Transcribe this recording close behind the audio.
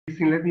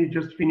let me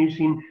just finish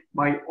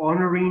by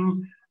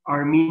honoring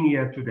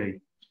Armenia today.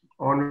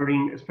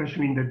 Honoring,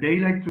 especially in the day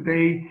like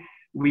today,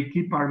 we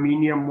keep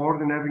Armenia more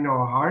than ever in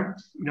our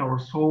hearts, in our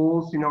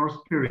souls, in our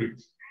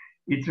spirits.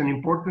 It's an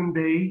important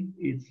day.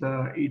 It's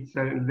a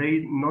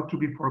day not to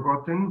be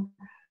forgotten.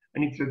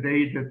 And it's a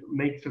day that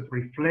makes us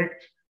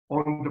reflect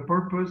on the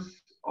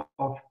purpose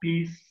of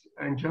peace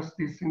and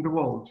justice in the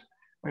world.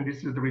 And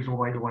this is the reason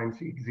why the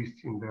YMCA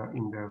exists in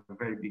the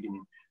very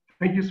beginning.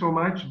 Thank you so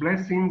much.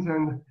 Blessings,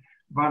 and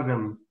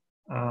Vardan,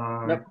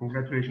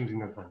 congratulations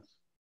in advance.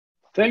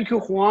 Thank you,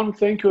 Juan.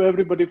 Thank you,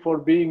 everybody, for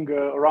being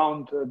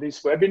around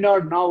this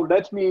webinar. Now,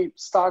 let me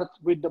start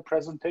with the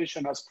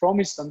presentation as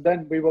promised, and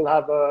then we will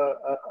have a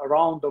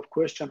round of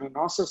questions and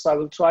answers. I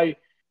will try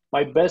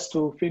my best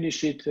to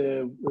finish it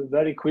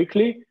very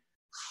quickly,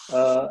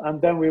 and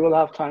then we will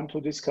have time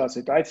to discuss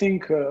it. I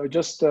think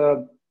just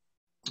to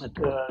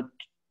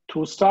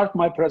start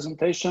my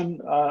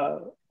presentation,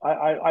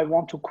 I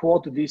want to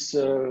quote this,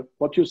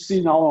 what you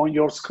see now on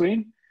your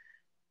screen,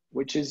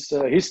 which is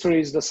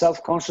history is the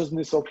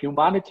self-consciousness of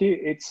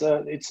humanity.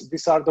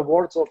 These are the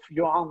words of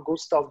Johann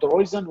Gustav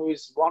Droysen, who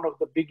is one of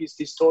the biggest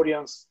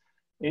historians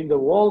in the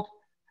world.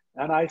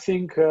 And I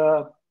think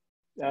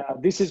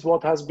this is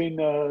what has been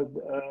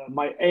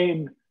my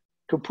aim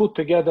to put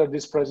together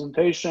this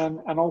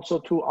presentation, and also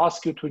to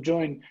ask you to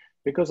join,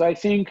 because I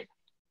think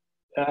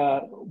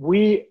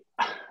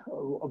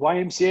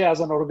YMCA as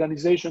an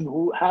organization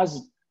who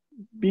has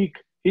big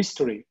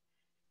history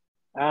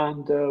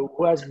and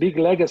who has big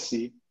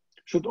legacy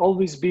should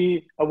always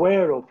be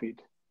aware of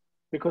it,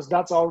 because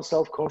that's our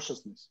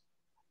self-consciousness.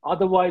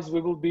 Otherwise,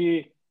 we will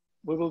be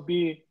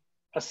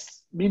a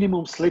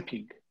minimum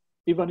sleeping,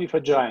 even if a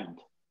giant.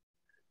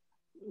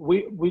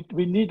 We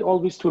need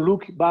always to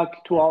look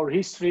back to our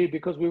history,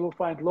 because we will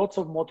find lots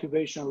of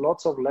motivation,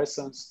 lots of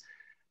lessons,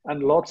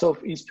 and lots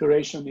of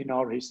inspiration in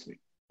our history.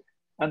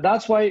 And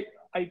that's why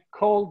I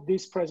call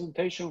this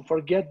presentation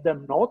 "Forget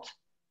Them Not,"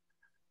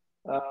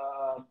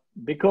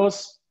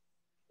 because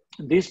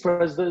this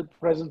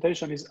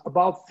presentation is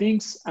about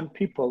things and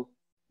people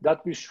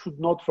that we should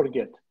not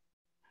forget.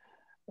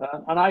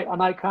 And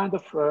I kind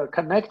of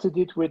connected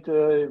it with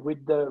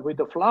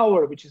the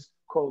flower, which is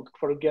called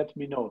 "Forget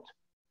Me Not."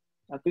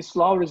 And this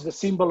flower is the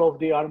symbol of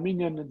the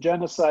Armenian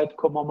Genocide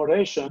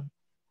Commemoration.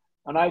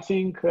 And I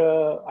think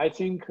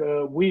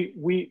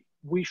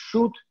we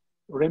should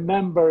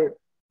remember,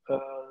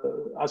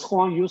 as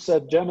Juan, you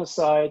said,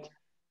 genocide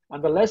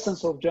and the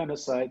lessons of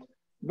genocide,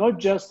 not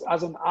just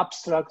as an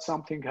abstract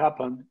something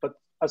happened, but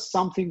as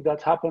something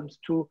that happened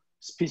to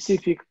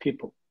specific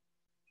people.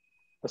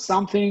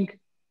 Something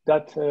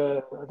that,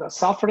 the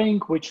suffering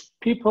which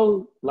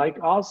people like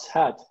us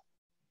had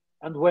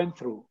and went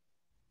through.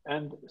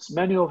 And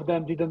many of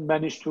them didn't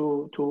manage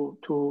to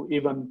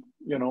even,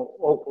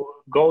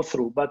 go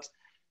through. But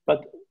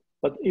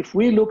if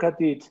we look at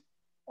it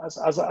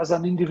as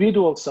an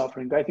individual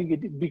suffering, I think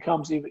it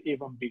becomes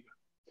even bigger.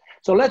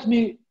 So let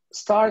me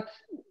start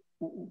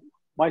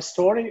my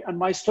story, and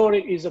my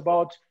story is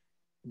about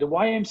the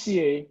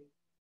YMCA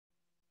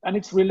and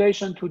its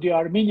relation to the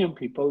Armenian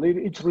people,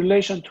 its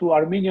relation to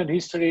Armenian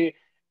history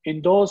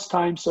in those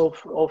times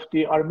of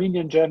the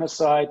Armenian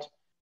genocide,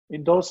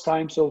 in those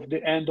times of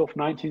the end of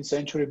 19th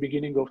century,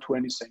 beginning of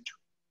 20th century.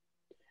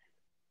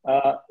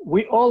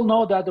 We all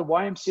know that the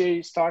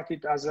YMCA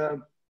started as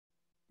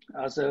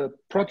a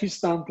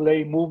Protestant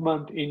lay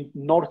movement in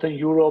Northern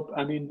Europe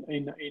and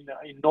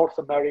in North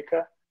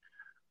America.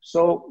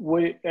 So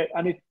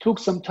and it took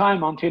some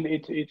time until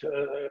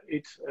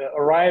it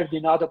arrived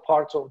in other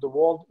parts of the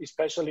world,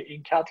 especially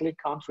in Catholic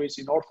countries,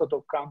 in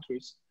Orthodox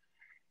countries.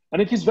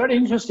 And it is very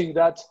interesting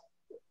that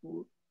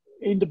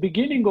in the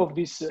beginning of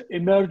this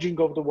emerging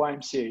of the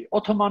YMCA,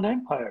 Ottoman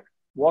Empire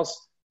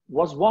was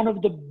one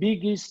of the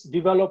biggest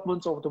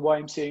developments of the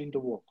YMCA in the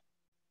world.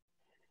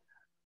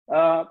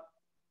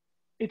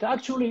 It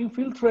actually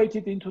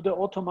infiltrated into the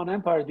Ottoman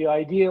Empire the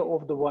idea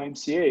of the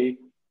YMCA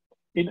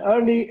in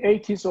early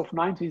 80s of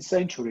 19th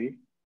century,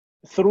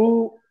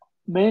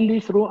 mainly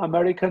through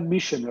American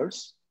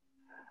missionaries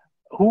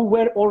who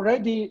were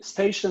already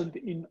stationed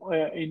in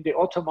the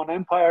Ottoman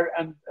Empire,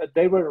 and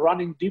they were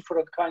running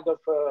different kind of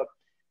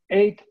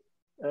aid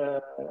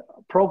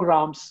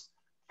programs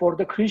for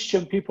the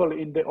Christian people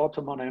in the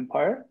Ottoman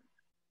Empire,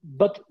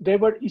 but they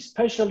were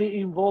especially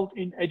involved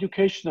in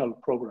educational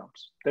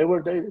programs. There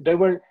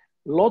were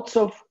lots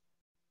of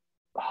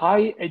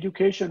high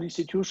education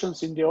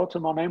institutions in the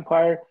Ottoman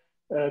Empire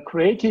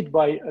created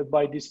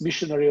by these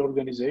missionary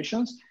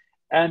organizations,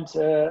 and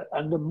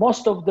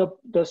most of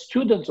the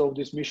students of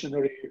these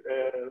missionary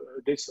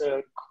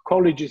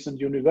colleges and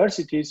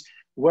universities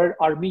were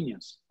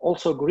Armenians,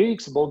 also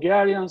Greeks,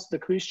 Bulgarians, the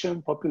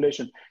Christian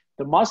population.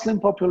 The Muslim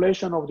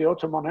population of the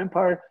Ottoman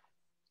Empire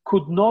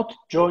could not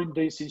join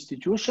these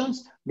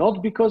institutions,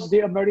 not because the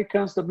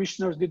Americans, the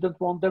missionaries didn't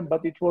want them,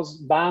 but it was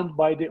banned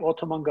by the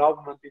Ottoman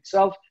government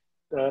itself,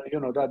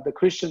 that the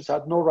Christians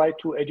had no right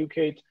to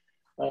educate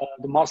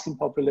the Muslim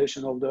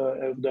population of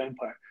the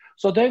empire.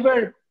 So there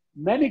were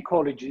many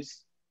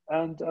colleges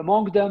And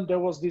among them, there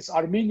was this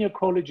Armenia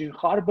college in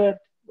Harbirt,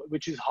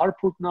 which is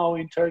Harput now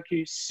in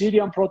Turkey,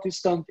 Syrian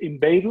Protestant in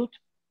Beirut,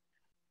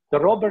 the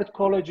Robert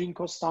College in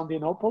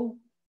Constantinople,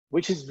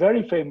 which is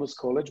very famous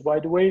college, by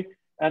the way.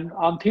 And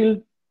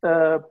until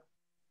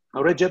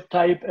Recep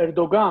Tayyip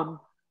Erdogan,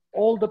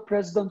 all the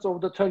presidents of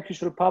the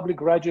Turkish Republic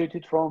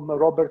graduated from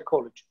Robert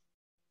College.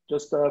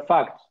 Just a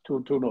fact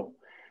to know.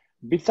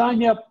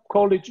 Bithania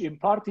College in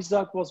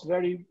Partizak was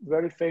very,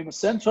 very famous.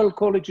 Central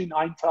College in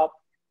Aintab.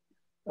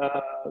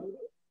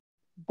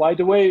 By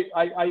the way,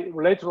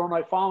 later on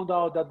I found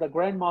out that the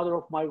grandmother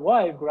of my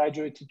wife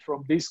graduated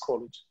from this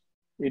college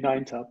in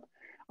Aintab.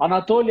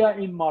 Anatolia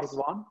in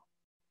Marzvan,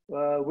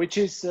 which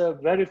is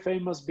very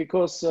famous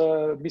because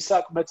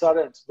Misak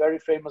Metzarenz, very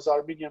famous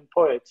Armenian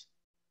poet,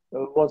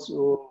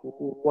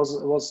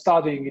 was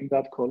studying in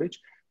that college.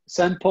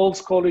 St.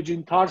 Paul's College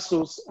in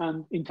Tarsus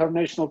and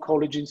International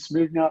College in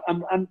Smyrna,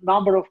 and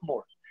number of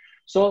more.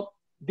 So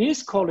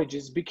these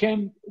colleges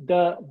became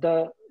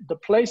the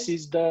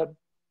places, the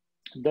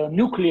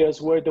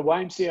nucleus where the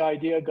YMCA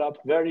idea got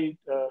very,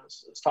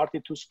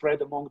 started to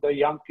spread among the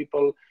young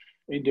people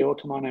in the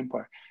Ottoman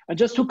Empire. And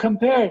just to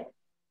compare,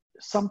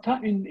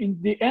 sometime in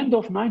the end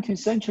of 19th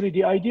century,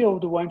 the idea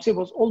of the YMCA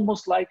was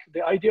almost like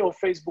the idea of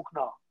Facebook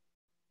now.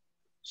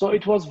 So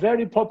it was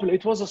very popular.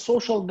 It was a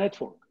social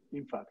network,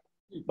 in fact,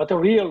 but a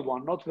real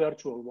one, not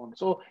virtual one.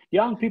 So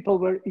young people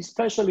were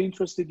especially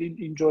interested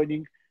in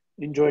joining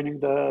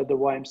the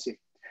YMCA.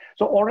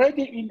 So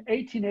already in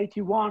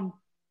 1881,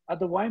 at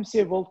the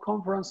YMCA World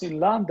Conference in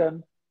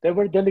London, there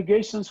were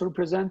delegates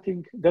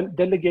representing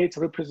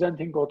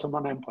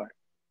Ottoman Empire.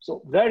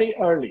 So very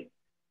early.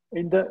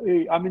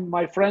 I mean,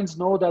 my friends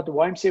know that the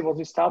YMCA was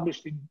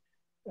established in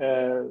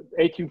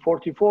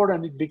 1844,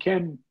 and it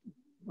became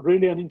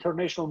really an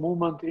international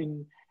movement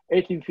in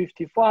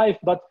 1855.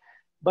 But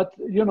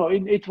you know,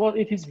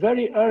 it is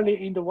very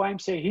early in the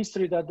YMCA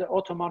history that the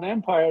Ottoman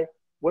Empire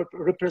were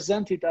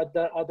represented at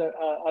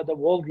the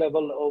world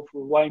level of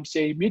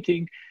YMCA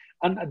meeting,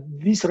 and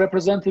these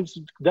representatives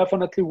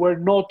definitely were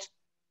not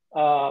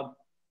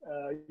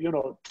you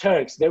know,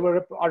 Turks. They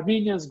were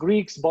Armenians,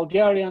 Greeks,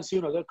 Bulgarians,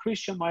 you know, the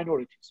Christian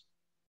minorities.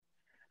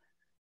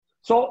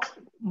 So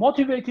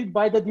motivated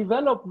by the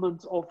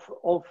development of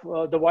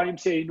the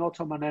YMCA in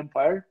Ottoman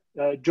Empire,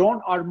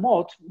 John R.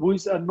 Mott, who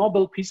is a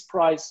Nobel Peace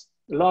Prize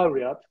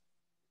laureate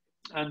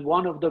and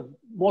one of the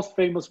most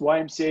famous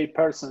YMCA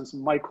persons,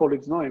 my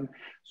colleagues know him.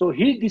 So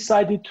he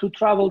decided to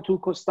travel to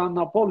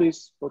Constantinople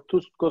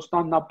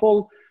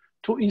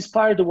to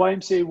inspire the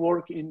YMCA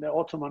work in the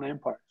Ottoman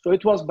Empire. So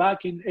it was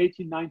back in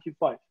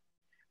 1895.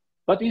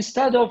 But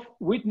instead of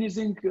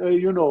witnessing,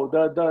 you know,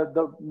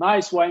 the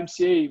nice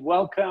YMCA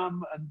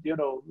welcome and, you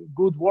know,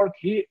 good work,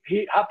 he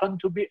happened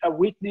to be a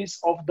witness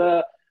of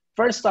the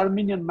first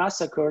Armenian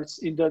massacres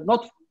in the,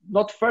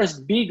 not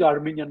first big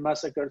Armenian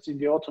massacres in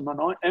the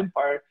Ottoman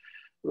Empire,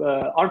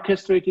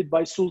 orchestrated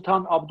by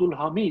Sultan Abdul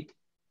Hamid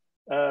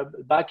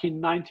back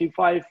in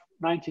 95,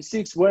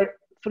 96, where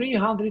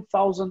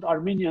 300,000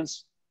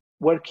 Armenians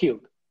were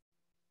killed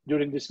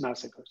during these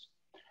massacres.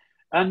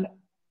 And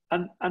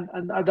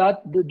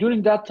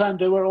during that time,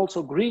 there were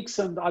also Greeks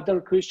and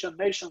other Christian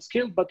nations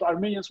killed, but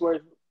Armenians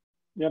were,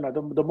 you know,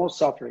 the most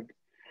suffering.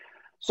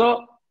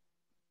 So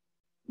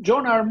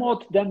John R.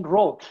 Mott then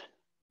wrote,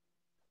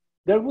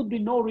 there would be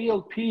no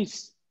real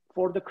peace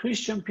for the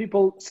Christian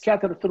people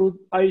scattered through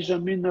Asia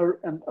Minor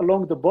and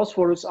along the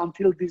Bosphorus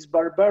until this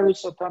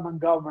barbarous Ottoman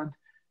government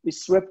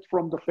is swept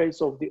from the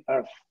face of the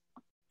earth.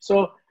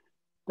 So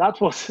that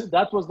was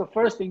the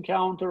first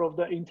encounter of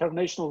the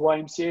international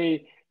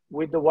YMCA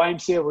with the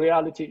YMCA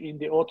reality in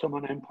the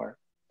Ottoman Empire.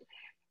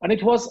 And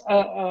it was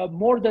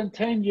more than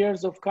 10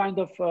 years of kind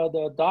of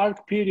the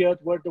dark period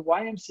where the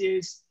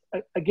YMCAs,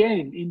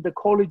 again, in the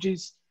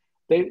colleges,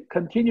 they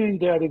continuing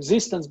their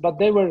existence, but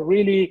they were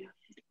really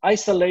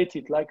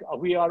isolated, like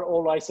we are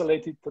all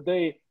isolated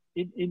today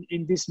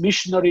in these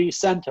missionary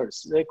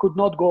centers. They could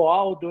not go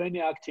out, do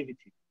any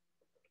activity.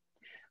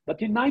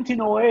 But in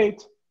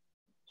 1908,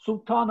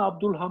 Sultan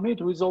Abdul Hamid,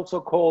 who is also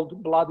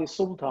called Bloody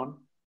Sultan,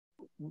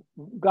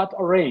 got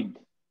arraigned.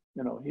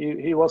 You know,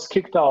 he was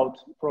kicked out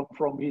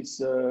from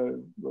his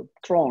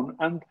throne,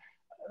 and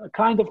a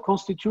kind of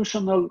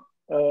constitutional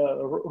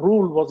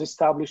rule was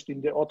established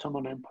in the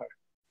Ottoman Empire.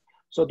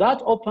 So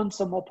that opened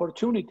some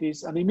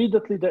opportunities, and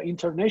immediately the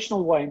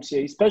international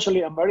YMCA,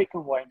 especially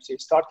American YMCA,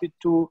 started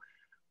to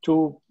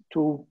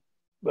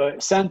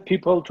send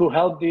people to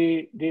help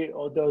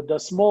the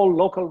small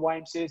local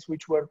YMCAs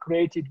which were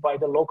created by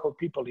the local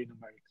people in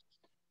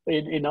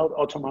America, in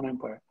Ottoman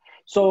Empire.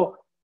 So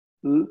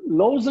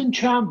Lausanne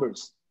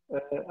Chambers,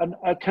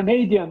 a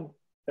Canadian,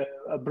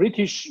 a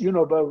British, you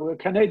know, a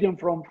Canadian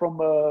from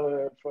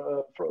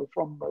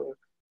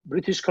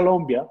British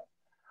Columbia,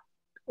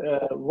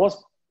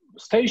 was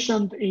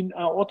stationed in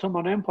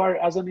Ottoman Empire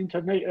as an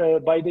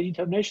by the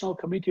International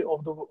Committee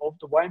of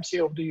the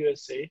YMCA of the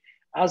USA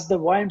as the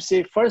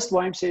first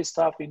YMCA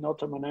staff in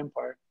Ottoman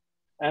Empire,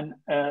 and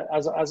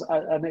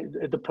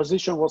the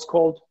position was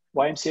called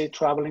YMCA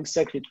Traveling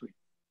Secretary.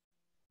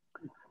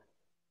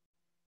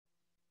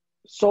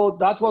 so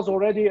that was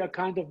already a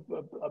kind of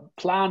a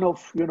plan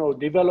of, you know,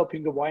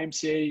 developing a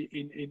YMCA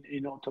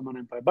in Ottoman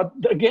Empire. But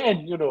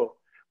again, you know,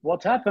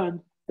 what happened,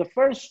 the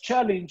first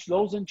challenge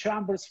Lausanne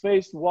Chambers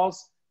faced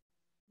was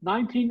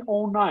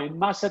 1909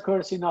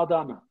 massacres in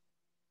Adana,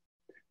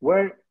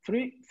 where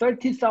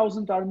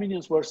 30,000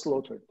 Armenians were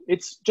slaughtered.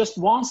 It's just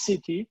one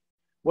city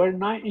where in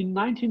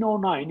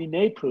 1909, in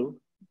April,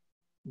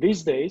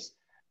 these days,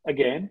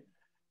 again,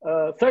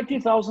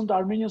 30,000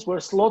 Armenians were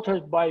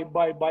slaughtered by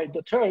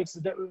the Turks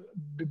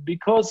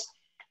because,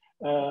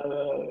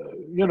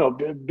 you know,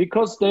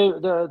 because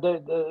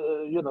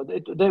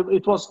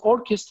it was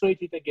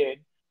orchestrated again,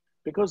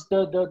 because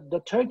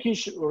the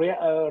Turkish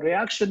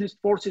reactionist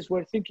forces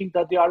were thinking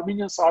that the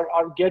Armenians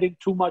are getting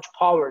too much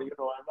power, you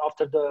know,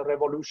 after the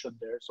revolution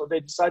there. So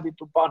they decided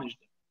to punish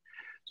them.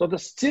 So the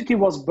city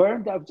was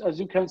burned, as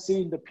you can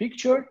see in the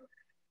picture,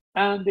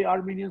 and the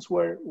Armenians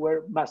were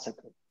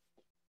massacred.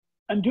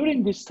 And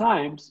during these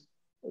times,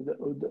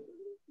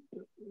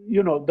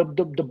 you know,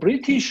 the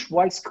British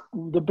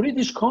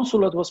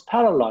consulate was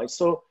paralyzed.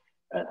 So,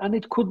 and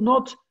it could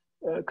not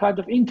kind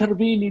of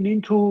intervene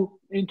into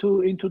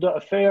the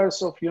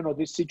affairs of, you know,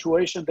 this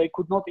situation. They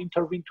could not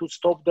intervene to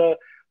stop the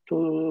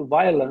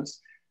violence.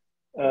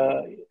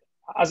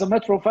 As a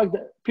matter of fact,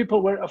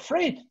 people were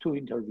afraid to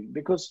intervene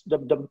because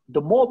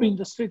the mob in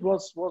the street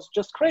was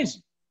just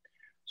crazy.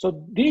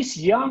 So this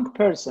young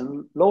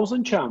person,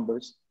 Lausanne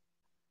Chambers,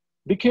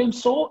 became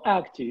so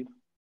active,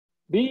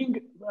 being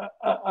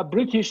a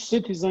British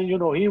citizen. You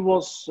know, he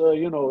was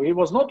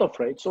not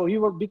afraid. So he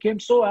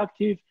became so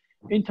active,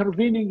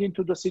 intervening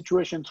into the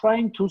situation,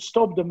 trying to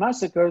stop the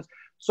massacres.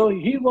 So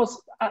he was,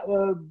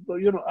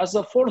 you know, as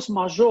a force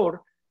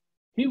majeure,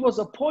 he was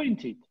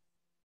appointed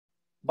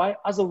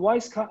as a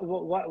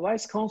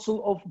vice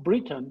consul of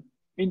Britain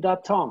in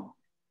that town,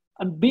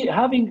 and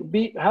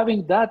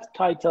having that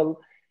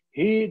title,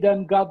 he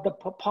then got the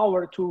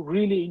power to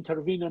really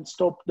intervene and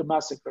stop the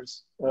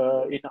massacres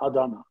in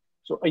Adana.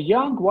 So a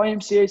young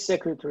YMCA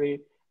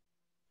secretary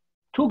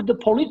took the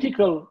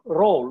political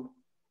role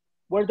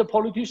where the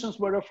politicians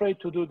were afraid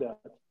to do that,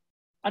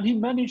 and he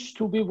managed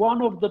to be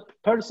one of the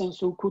persons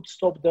who could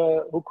stop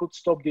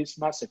these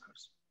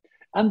massacres.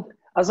 And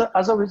as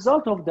a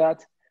result of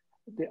that,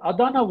 the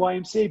Adana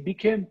YMCA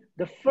became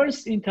the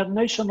first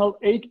international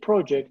aid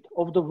project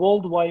of the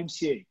World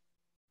YMCA.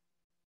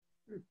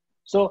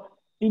 So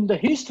in the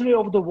history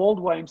of the World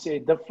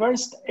YMCA, the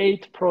first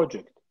aid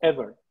project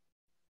ever,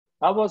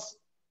 I was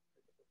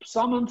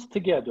summoned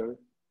together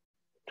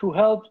to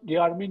help the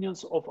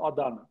Armenians of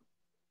Adana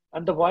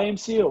and the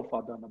YMCA of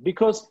Adana,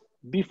 because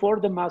before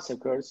the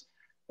massacres,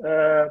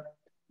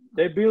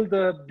 they built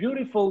a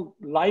beautiful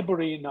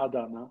library in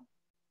Adana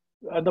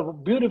and a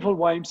beautiful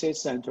YMCA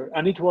center,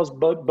 and it was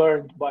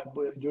burned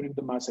during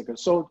the massacre.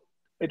 So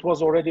it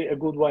was already a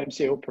good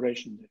YMCA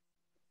operation there.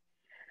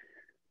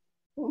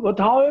 But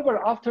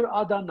however, after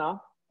Adana,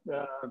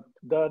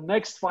 the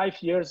next 5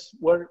 years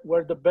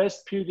were the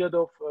best period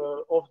of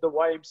the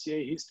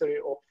YMCA history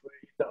of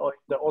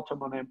the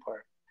Ottoman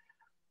Empire.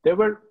 There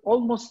were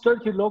almost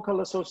 30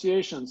 local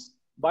associations.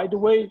 By the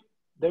way,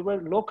 there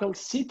were local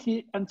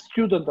city and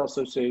student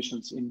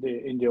associations in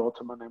the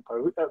Ottoman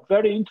Empire. A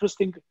very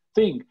interesting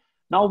thing.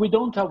 Now we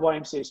don't have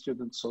YMCA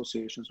student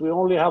associations. We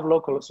only have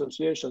local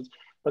associations.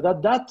 But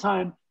at that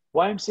time,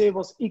 YMCA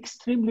was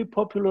extremely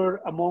popular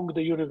among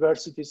the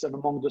universities and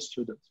among the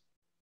students.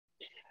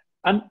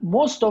 And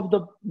most of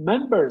the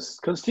members,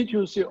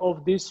 constituency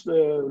of these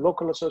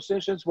local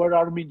associations were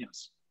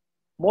Armenians,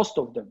 most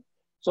of them.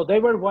 So they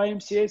were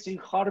YMCAs in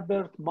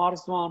Kharbert,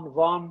 Marzvan,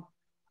 Van,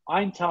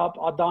 Aintab,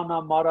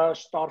 Adana,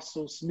 Marash,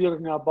 Tarsus,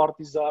 Smyrna,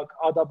 Bartizak,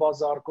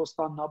 Adabazar,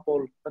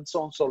 Constantinople, and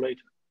so on, so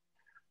later.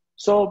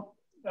 So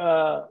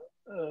the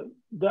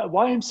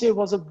YMCA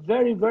was a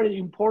very, very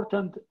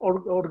important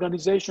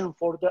organization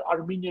for the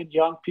Armenian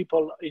young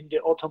people in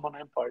the Ottoman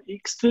Empire.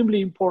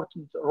 Extremely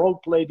important role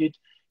played it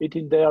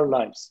in their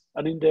lives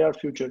and in their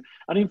future.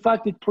 And in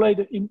fact, it played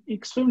an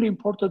extremely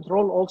important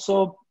role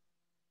also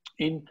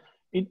in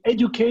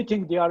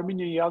educating the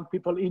Armenian young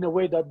people in a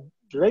way that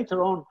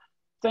later on,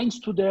 thanks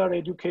to their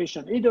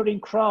education, either in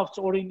crafts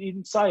or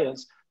in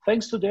science,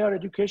 thanks to their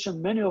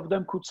education, many of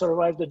them could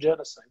survive the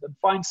genocide and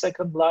find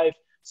second life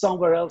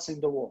somewhere else in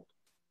the world.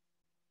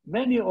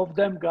 Many of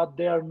them got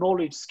their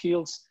knowledge,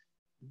 skills,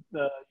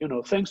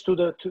 thanks to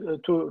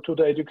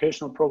the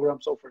educational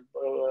programs offered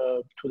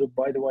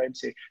by the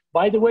YMCA.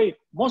 By the way,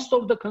 most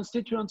of the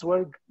constituents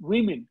were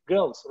women,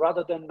 girls,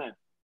 rather than men.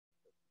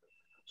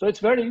 So it's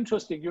very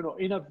interesting,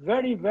 in a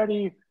very,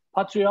 very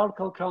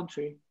patriarchal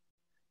country,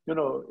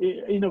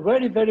 in a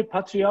very, very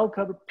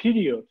patriarchal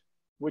period,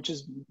 which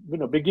is,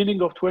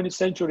 beginning of 20th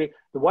century,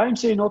 the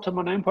YMCA in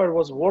Ottoman Empire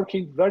was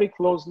working very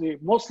closely,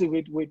 mostly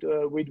with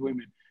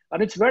women.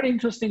 And it's very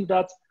interesting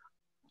that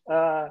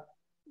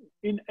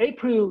in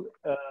April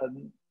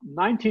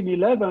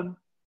 1911,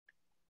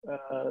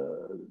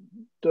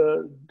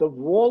 the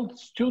World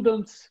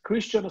Students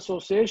Christian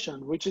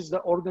Association, which is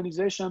the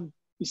organization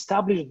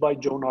established by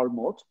John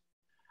Armot,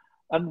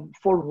 and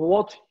for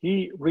what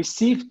he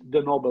received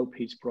the Nobel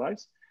Peace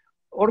Prize,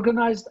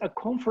 organized a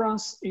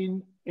conference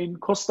in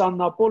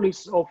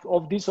Constantinopolis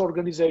of this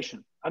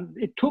organization. And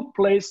it took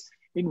place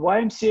in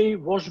YMCA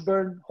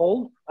Washburn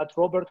Hall at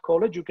Robert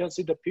College. You can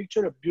see the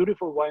picture, a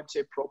beautiful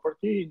YMCA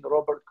property in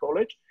Robert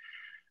College,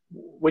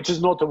 which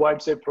is not a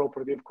YMCA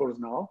property, of course,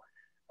 now.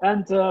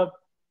 And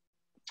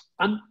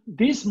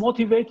this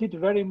motivated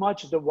very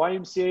much the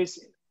YMCAs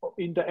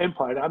in the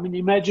empire. I mean,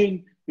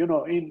 imagine, you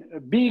know, in a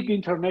big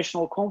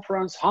international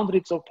conference,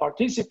 hundreds of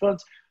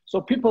participants.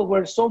 So people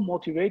were so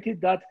motivated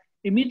that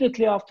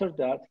immediately after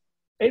that,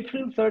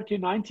 April 30,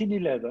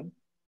 1911,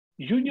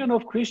 Union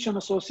of Christian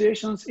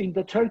Associations in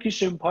the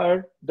Turkish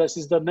Empire, this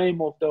is the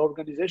name of the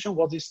organization,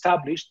 was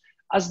established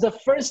as the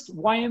first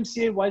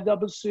YMCA,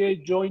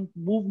 YWCA joint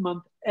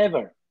movement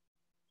ever.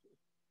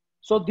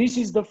 So this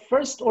is the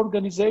first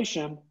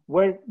organization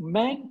where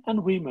men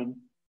and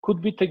women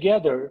could be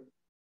together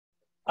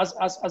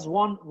as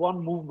one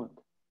movement.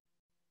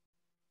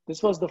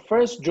 This was the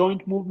first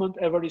joint movement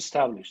ever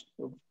established.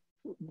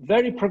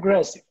 Very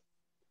progressive.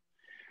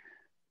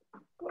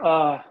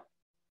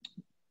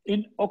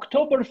 In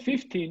October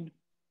 15,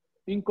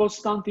 in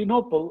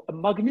Constantinople, a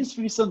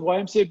magnificent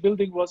YMCA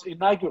building was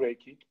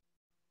inaugurated,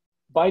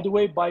 by the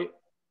way, by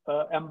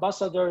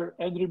Ambassador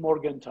Henry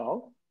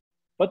Morgenthau.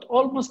 But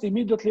almost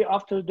immediately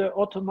after, the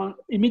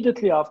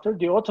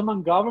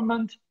Ottoman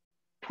government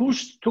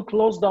pushed to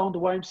close down the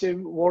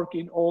YMCA work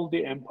in all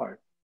the empire.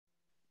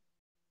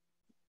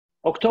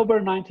 October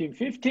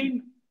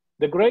 1915,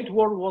 the Great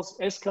War was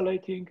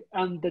escalating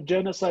and the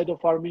genocide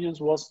of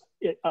Armenians was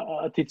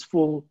at its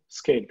full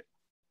scale.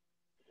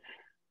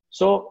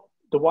 So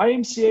the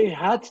YMCA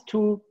had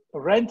to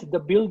rent the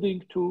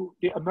building to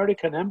the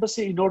American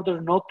embassy in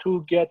order not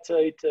to get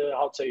it,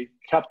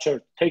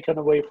 captured, taken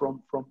away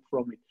from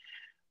it.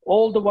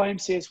 All the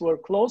YMCAs were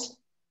closed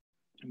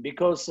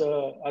because,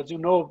 as you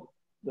know,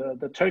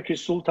 the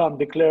Turkish Sultan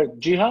declared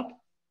jihad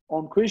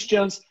on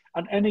Christians,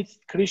 and any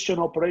Christian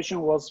operation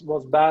was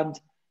banned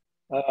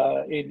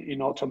in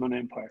Ottoman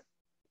Empire.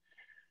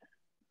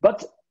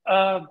 But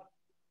the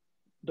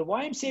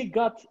YMCA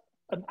got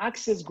an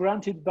access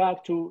granted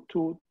back to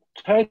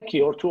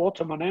Turkey or to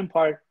Ottoman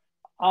Empire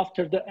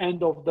after the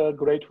end of the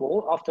Great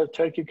War, after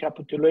Turkey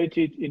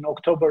capitulated in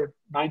October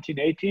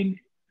 1918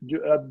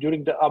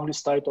 during the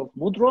amnestite of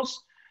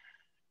Mudros.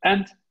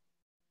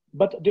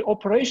 But the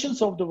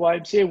operations of the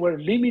YMCA were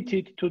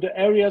limited to the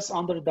areas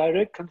under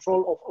direct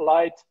control of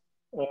allied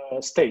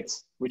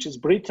states, which is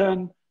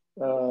Britain,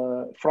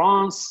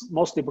 France,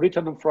 mostly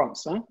Britain and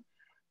France.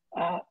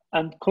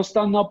 And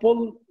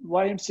Constantinople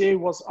YMCA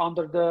was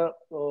under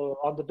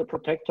the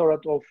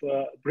protectorate of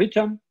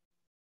Britain,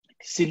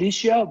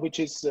 Cilicia, which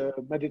is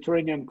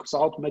Mediterranean,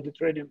 South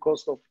Mediterranean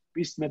coast of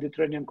East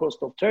Mediterranean coast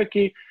of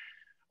Turkey,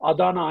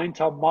 Adana,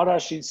 Aintab,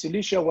 Marash in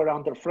Cilicia were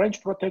under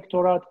French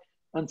protectorate,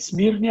 and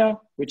Smyrna,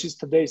 which is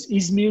today's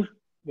Izmir,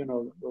 you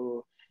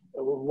know,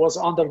 was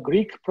under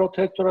Greek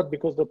protectorate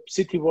because the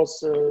city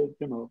was,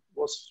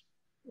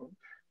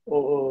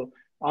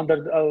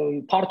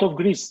 under part of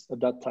Greece at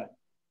that time.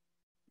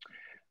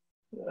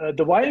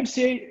 The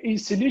YMCA in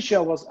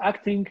Cilicia was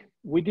acting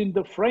within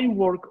the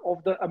framework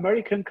of the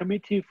American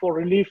Committee for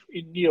Relief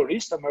in Near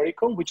East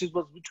America, which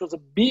was a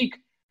big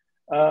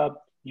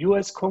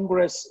U.S.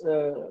 Congress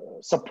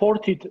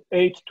supported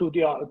aid to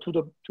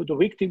the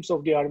victims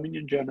of the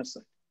Armenian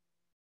genocide,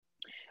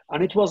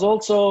 and it was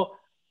also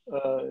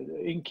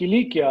in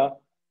Kilikia.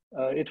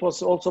 It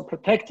was also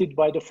protected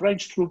by the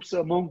French troops,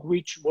 among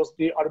which was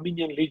the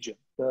Armenian Legion,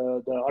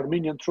 the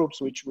Armenian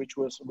troops which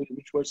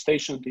were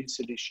stationed in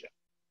Cilicia.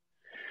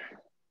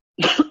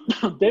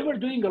 They were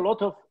doing a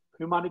lot of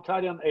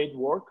humanitarian aid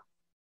work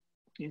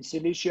in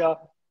Cilicia,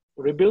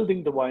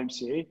 rebuilding the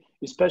YMCA,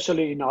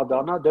 especially in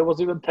Adana. There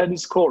was even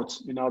tennis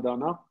courts in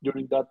Adana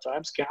during that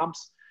time,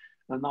 camps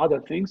and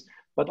other things.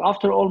 But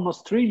after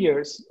almost 3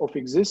 years of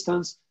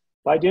existence,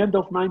 by the end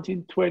of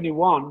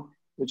 1921,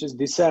 which is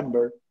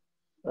December,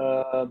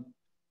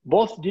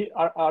 both the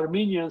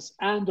Armenians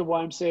and the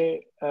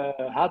YMCA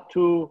had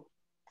to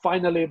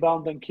finally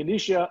abandon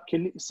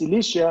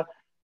Cilicia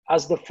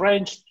as the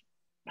French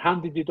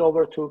handed it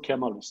over to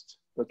Kemalists.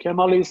 The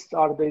Kemalists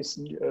are this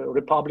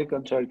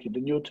Republican Turkey, the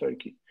new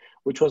Turkey,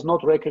 which was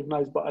not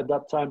recognized at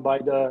that time by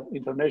the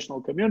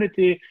international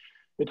community.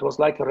 It was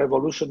like a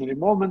revolutionary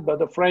moment, but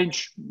the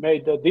French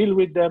made a deal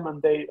with them, and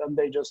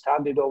they just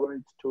handed over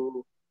it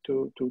to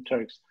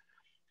Turks.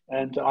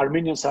 And the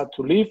Armenians had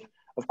to leave.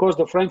 Of course,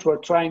 the French were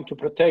trying to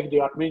protect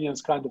the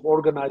Armenians, kind of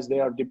organize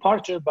their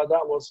departure, but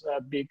that was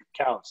a big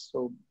chaos.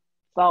 So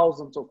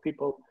thousands of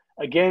people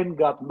again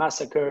got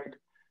massacred,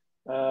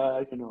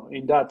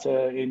 in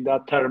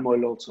that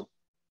turmoil also.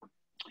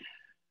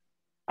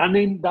 And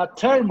in that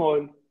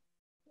turmoil,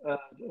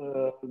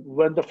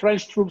 when the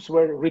French troops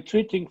were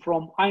retreating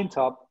from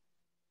Aintab,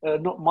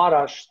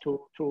 Marash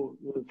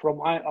from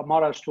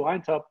Marash to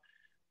Aintab,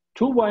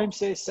 two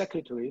YMCA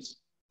secretaries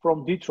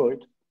from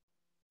Detroit,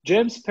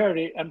 James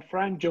Perry and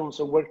Frank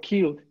Johnson, were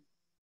killed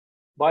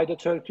by the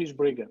Turkish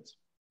brigands.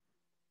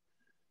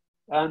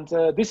 And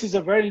this is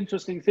a very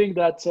interesting thing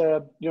that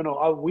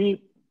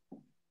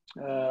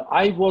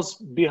I was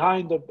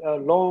behind a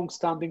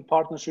long-standing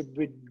partnership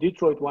with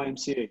Detroit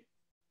YMCA.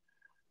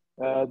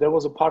 There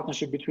was a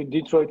partnership between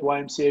Detroit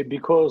YMCA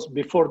because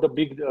before the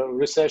big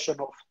recession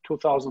of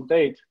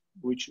 2008,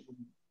 which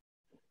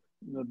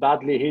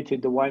badly hit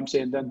the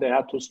YMCA, and then they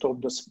had to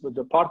stop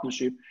the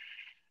partnership.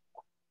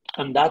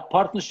 And that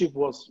partnership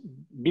was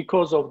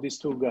because of these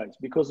two guys.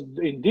 Because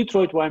in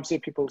Detroit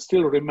YMCA, people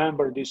still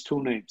remember these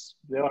two names.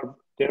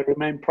 They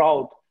remain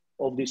proud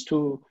of these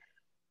two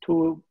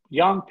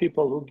young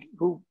people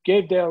who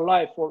gave their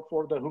life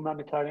for the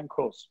humanitarian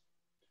cause.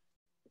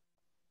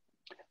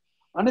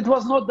 And it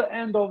was not the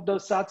end of the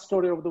sad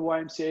story of the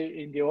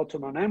YMCA in the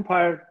Ottoman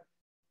Empire,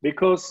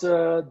 because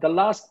the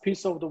last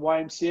piece of the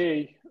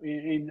YMCA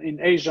in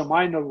Asia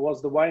Minor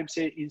was the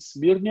YMCA in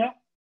Smyrna.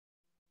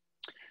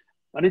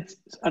 And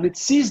it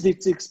ceased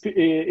its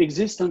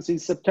existence in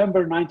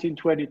September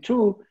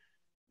 1922,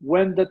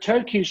 when the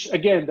Turkish,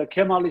 again, the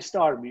Kemalist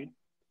army,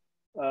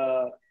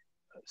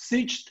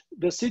 sieged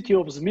the city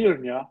of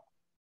Smyrna,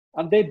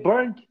 and they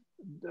burned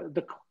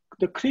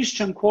the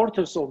Christian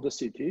quarters of the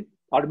city,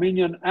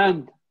 Armenian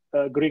and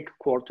Greek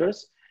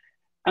quarters,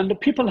 and the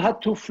people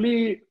had to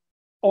flee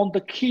on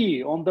the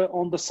quay,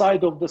 on the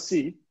side of the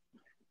sea.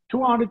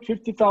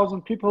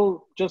 250,000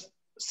 people just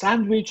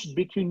sandwiched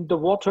between the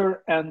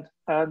water and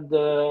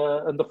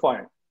the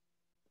fire.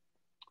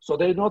 So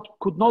they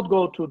could not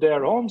go to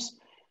their homes.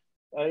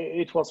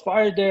 It was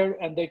fire there,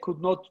 and they could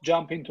not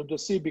jump into the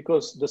sea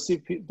because the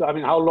sea, I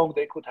mean, how long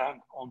they could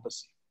hang on the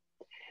sea.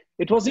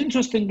 It was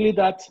interestingly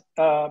that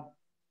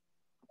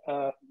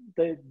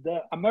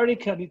the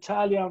American,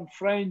 Italian,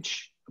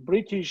 French,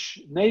 British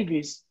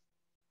navies,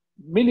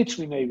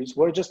 military navies,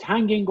 were just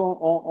hanging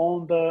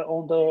on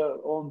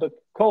the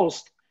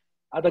coast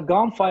at a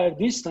gunfire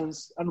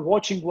distance and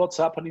watching what's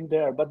happening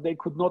there, but they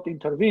could not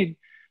intervene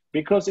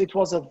because it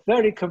was a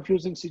very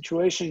confusing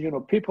situation. You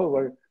know, people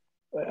were,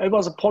 it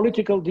was a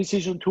political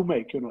decision to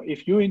make. You know,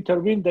 if you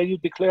intervene, then you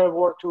declare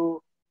war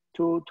to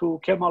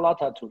Kemal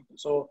Atatürk.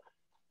 So,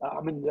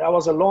 I mean, there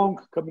was a long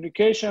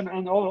communication,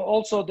 and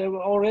also there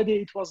were already,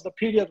 it was the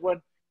period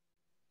when,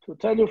 to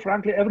tell you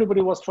frankly,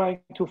 everybody was trying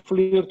to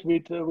flirt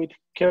with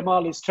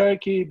Kemalist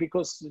Turkey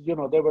because, you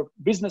know, there were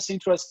business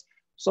interests.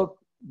 So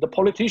the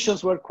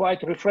politicians were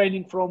quite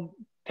refraining from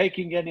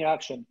taking any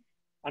action.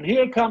 And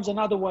here comes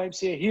another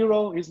YMCA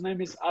hero. His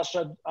name is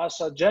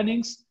Asa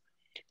Jennings,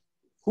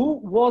 who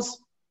was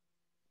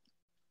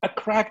a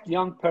cracked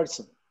young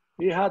person.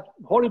 He had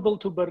horrible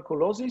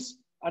tuberculosis,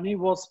 and he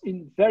was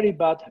in very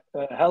bad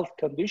health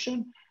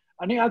condition.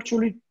 And he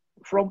actually,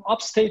 from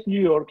upstate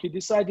New York, he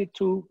decided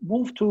to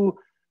move to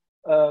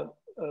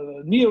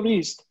Near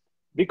East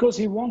because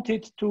he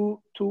wanted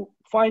to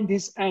find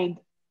his end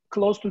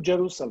close to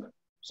Jerusalem.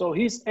 So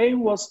his aim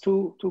was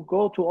to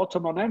go to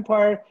Ottoman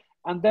Empire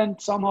and then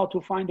somehow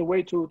to find a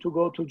way to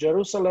go to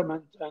Jerusalem,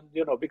 and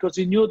you know, because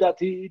he knew that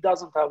he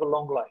doesn't have a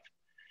long life.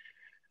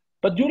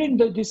 But during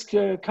this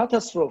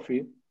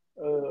catastrophe,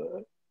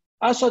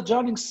 Asa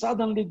Jennings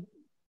suddenly,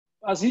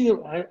 as he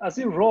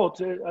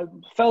wrote,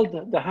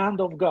 felt the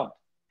hand of God,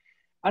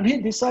 and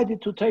he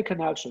decided to take an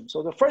action.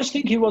 So the first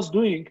thing he was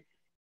doing,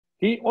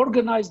 he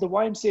organized the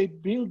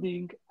YMCA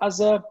building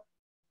as a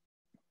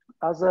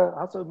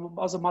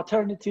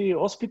maternity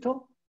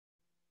hospital,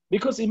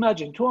 because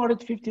imagine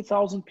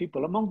 250,000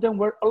 people, among them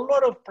were a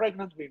lot of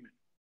pregnant women,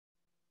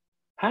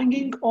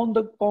 hanging on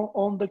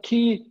the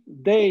key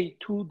day,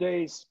 2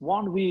 days,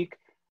 1 week.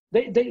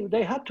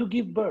 They had to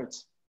give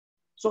birth.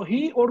 So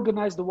he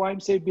organized the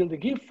YMCA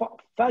building. He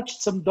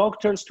fetched some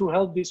doctors to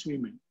help these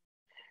women,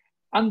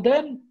 and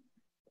then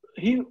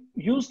he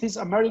used his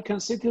American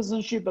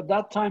citizenship. At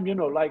that time, you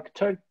know, like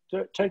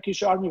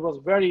Turkish army was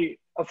very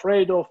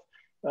afraid of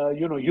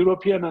you know,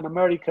 European and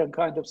American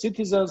kind of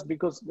citizens,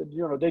 because,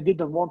 you know, they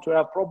didn't want to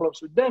have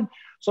problems with them.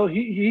 So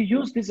he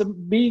used his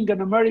being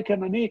an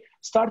American, and he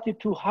started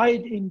to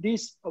hide in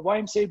this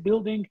YMCA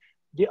building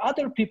the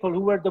other people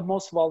who were the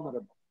most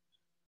vulnerable.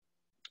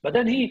 But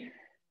then he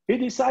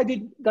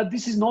decided that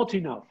this is not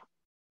enough.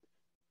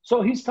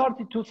 So he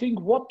started to think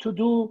what to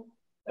do,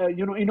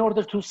 you know, in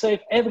order to save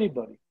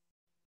everybody.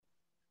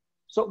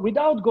 So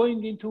without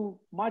going into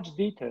much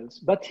details,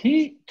 but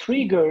he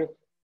triggered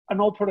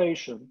an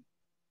operation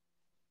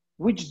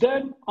which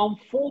then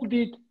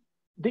unfolded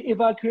the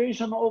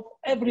evacuation of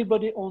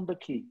everybody on the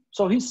quay.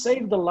 So he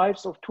saved the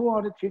lives of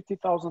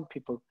 250,000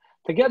 people,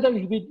 together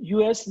with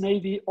US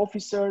Navy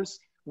officers,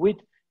 with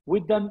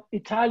then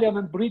Italian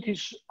and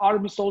British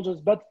army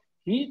soldiers. But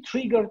he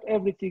triggered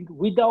everything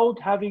without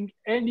having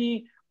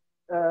any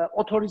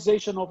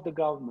authorization of the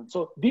government.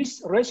 So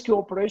this rescue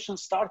operation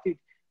started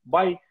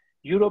by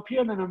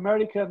European and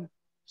American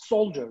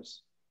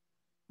soldiers,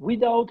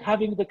 without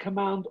having the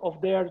command of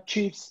their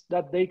chiefs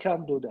that they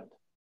can do that.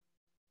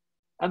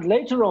 And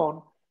later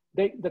on,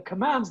 the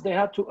commands, they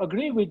had to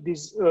agree with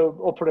this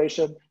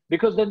operation,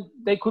 because then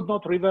they could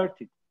not revert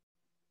it.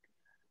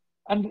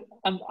 And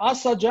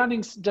Asa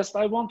Jennings, just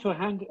I want to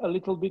hang a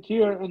little bit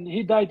here, and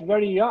he died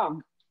very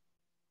young.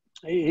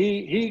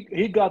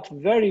 He got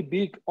very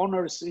big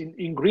honors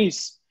in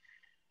Greece.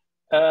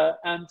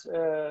 And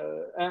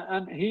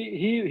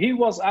he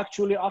was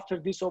actually, after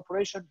this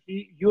operation,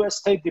 U.S.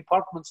 State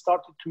Department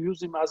started to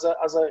use him as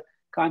a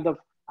kind of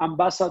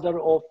ambassador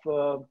of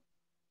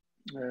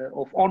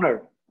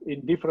honor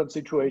in different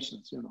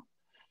situations. You know,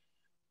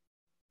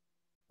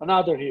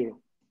 another hero.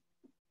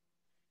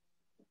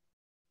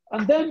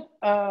 And then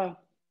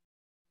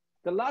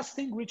the last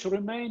thing which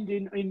remained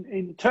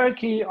in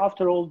Turkey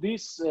after all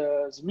this,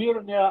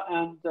 Smyrna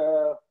and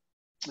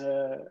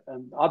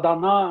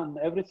Adana and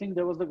everything,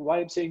 there was the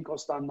YMCA in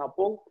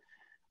Constantinople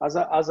as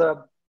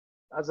a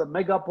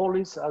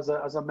megapolis,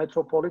 as a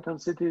metropolitan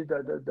city.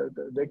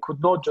 They could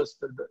not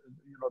just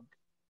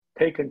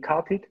take and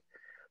cut it.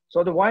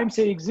 So the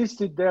YMCA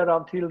existed there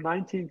until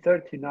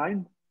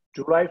 1939,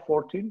 July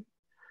 14,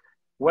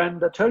 when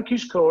the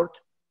Turkish court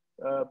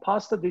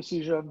passed a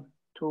decision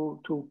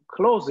to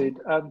close it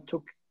and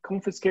to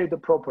confiscate the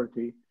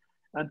property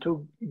and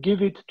to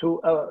give it to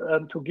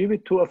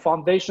a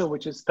foundation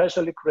which is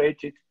specially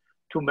created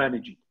to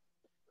manage it.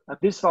 And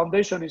this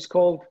foundation is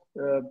called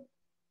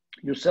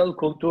Yüksel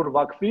Kültür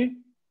Vakfı,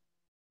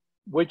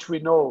 which we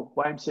know,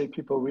 YMCA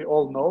people, we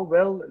all know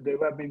well. They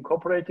have been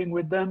cooperating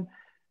with them.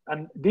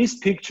 And this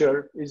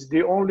picture is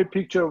the only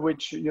picture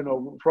which,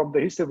 from the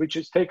history, which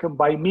is taken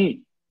by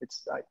me.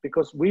 It's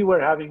because we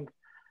were having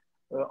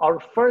our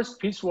first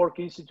Peacework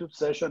Institute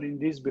session in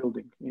this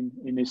building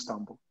in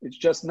Istanbul. It's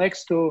just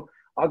next to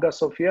Hagia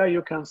Sophia.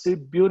 You can see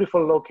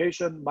beautiful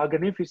location,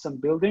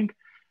 magnificent building.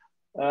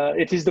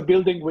 It is the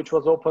building which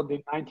was opened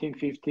in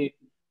 1950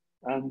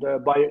 and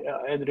by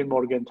Henry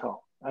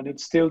Morgenthau, and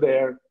it's still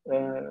there.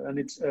 And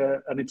it's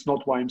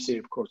not YMCA,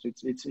 of course.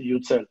 It's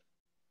Yüksel.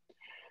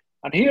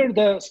 And here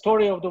the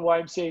story of the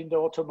YMCA in the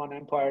Ottoman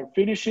Empire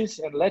finishes.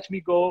 And let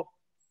me go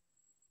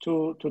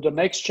to the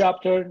next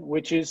chapter,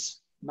 which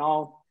is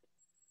now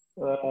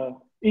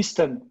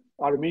Eastern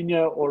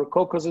Armenia, or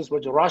Caucasus,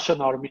 which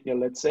Russian Armenia,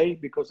 let's say,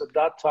 because at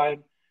that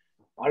time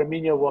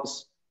Armenia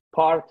was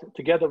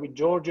together with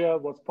Georgia,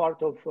 was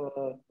part of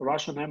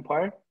Russian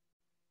Empire.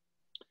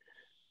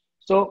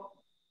 So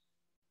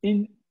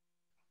in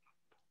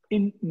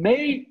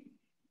May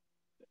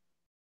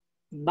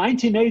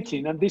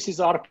 1918, and this is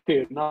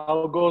Arpir,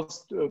 now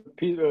goes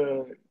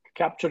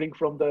capturing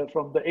from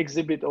the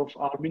exhibit of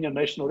Armenian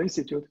National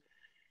Institute.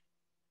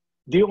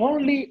 The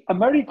only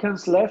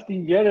Americans left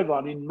in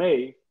Yerevan in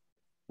May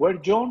were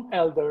John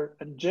Elder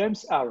and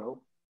James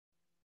Arrow.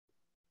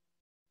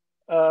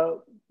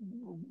 And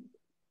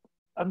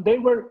they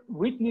were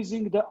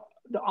witnessing the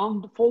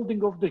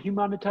unfolding of the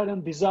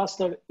humanitarian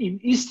disaster in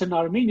Eastern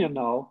Armenia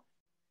now,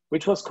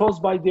 which was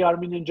caused by the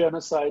Armenian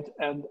genocide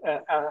and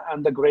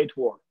the Great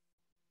War.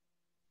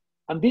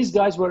 And these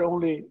guys were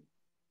only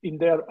in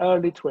their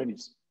early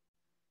 20s.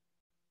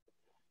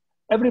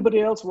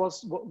 Everybody else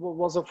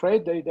was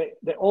afraid.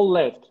 They all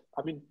left.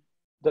 I mean,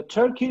 the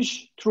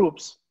Turkish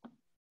troops,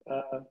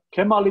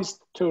 Kemalist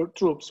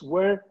troops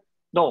were,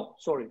 no,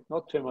 sorry,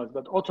 not Kemalist,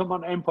 but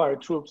Ottoman Empire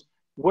troops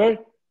were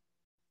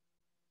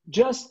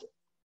just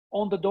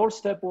on the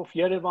doorstep of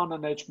Yerevan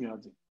and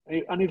Etchmiadzin.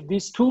 And if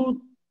these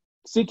two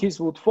cities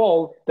would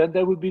fall, then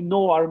there would be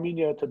no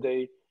Armenia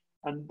today.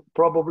 And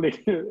probably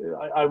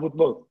I would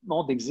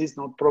not exist,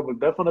 not probably,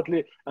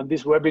 definitely. And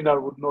this webinar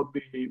would not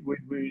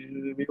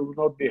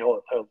be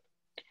held.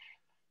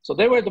 So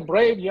they were the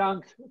brave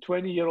young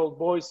 20-year-old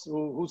boys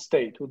who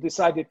stayed, who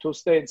decided to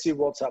stay and see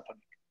what's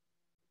happening.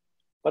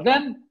 But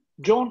then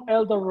John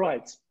Elder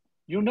writes,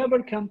 "You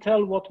never can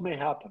tell what may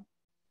happen.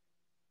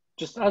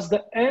 Just as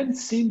the end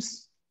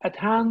seems at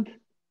hand,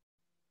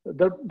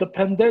 the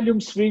pendulum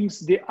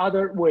swings the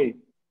other way.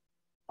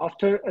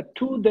 After a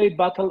 2-day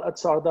battle at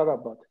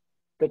Sardarabad,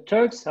 the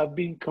Turks have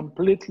been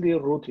completely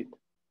routed.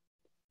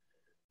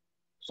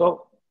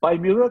 So by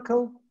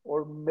miracle,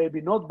 or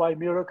maybe not by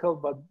miracle,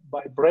 but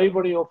by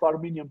bravery of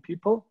Armenian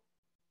people,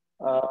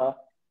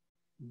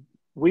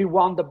 we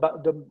won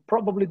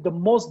probably the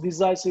most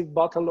decisive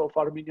battle of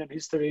Armenian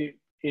history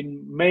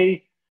in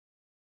May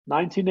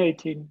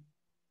 1918,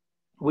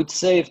 which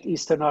saved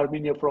Eastern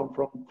Armenia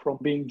from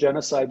being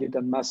genocided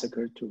and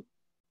massacred too."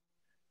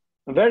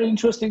 Very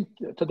interesting.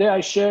 Today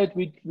I shared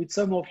with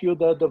some of you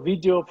the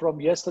video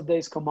from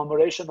yesterday's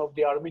commemoration of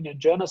the Armenian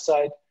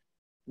genocide,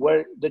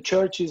 where the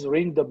churches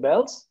ring the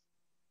bells.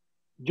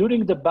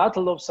 During the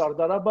Battle of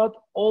Sardarabad,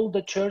 all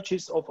the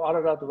churches of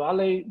Ararat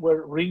Valley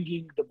were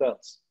ringing the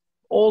bells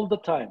all the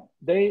time,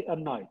 day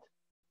and night,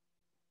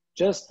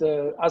 just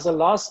as a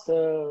last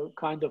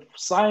kind of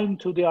sign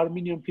to the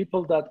Armenian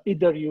people that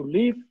either you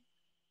leave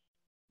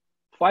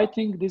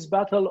fighting this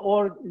battle,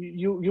 or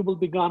you will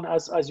be gone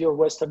as your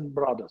Western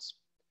brothers.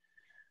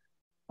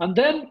 And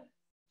then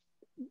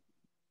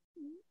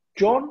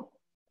John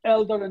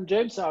Elder and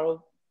James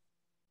Arrow,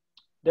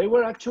 they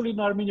were actually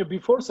in Armenia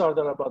before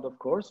Sardarabad, of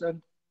course,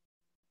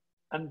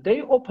 and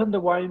they opened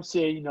the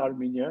YMCA in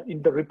Armenia,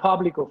 in the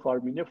Republic of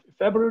Armenia,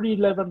 February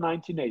 11,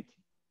 1980.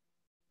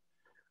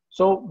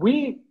 So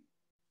we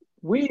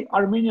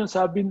Armenians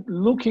have been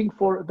looking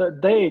for the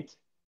date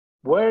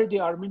where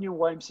the Armenian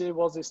YMCA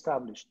was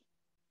established,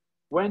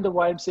 when the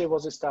YMCA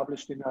was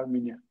established in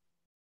Armenia.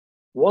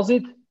 Was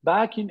it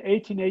back in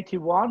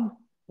 1881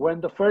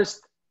 when the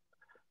first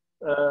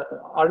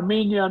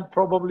Armenian,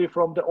 probably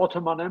from the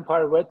Ottoman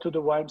Empire, went to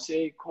the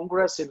YMCA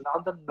Congress in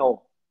London?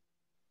 No.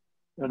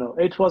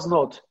 It was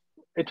not.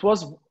 It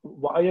was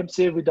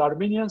YMCA with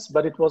Armenians,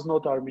 but it was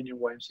not Armenian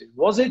YMCA.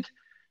 Was it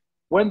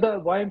when the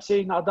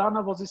YMCA in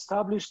Adana was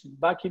established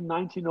back in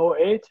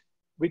 1908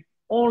 with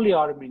only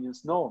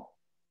Armenians? No,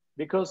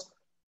 because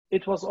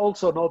it was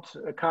also not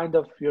a kind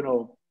of,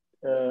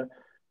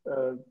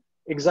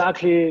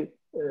 exactly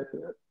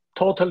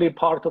totally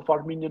part of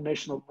Armenian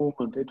national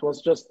movement. It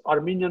was just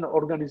Armenian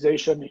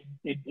organization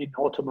in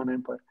Ottoman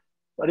Empire.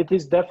 But it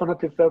is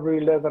definitely February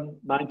 11,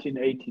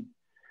 1918,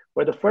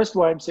 where the first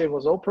YMCA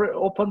was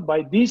opened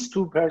by these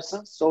two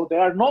persons. So they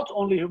are not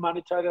only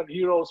humanitarian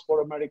heroes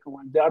for American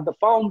women, they are the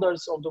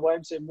founders of the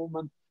YMCA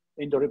movement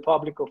in the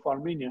Republic of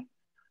Armenia.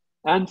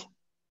 And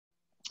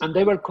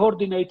they were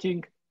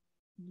coordinating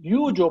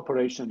huge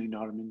operation in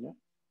Armenia.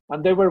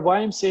 And there were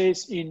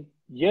YMCAs in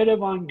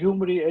Yerevan,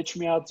 Gyumri,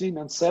 Echmiadzin,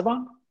 and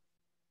Sevan,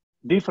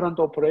 different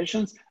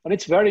operations. And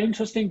it's very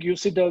interesting. You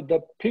see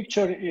the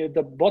picture,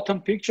 the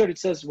bottom picture, it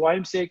says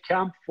YMCA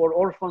camp for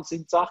orphans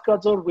in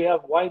Tsarkadzor. We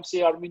have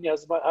YMCA Armenia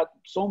has had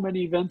so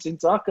many events in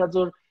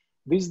Tsarkadzor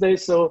these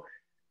days. So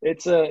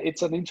it's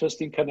an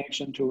interesting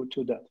connection to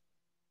that.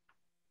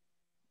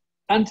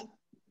 And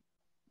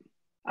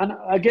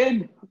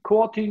again,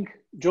 quoting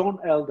John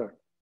Elder,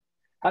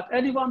 had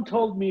anyone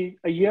told me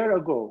a year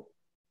ago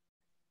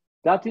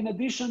that in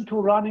addition to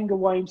running a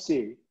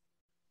YMCA,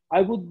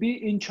 I would be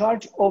in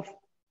charge of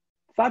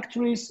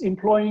factories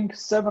employing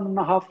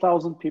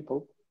 7,500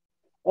 people,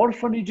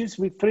 orphanages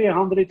with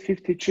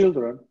 350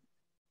 children,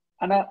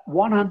 and a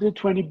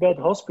 120-bed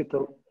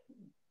hospital,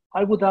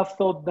 I would have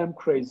thought them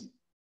crazy.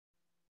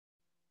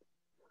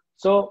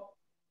 So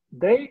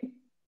they,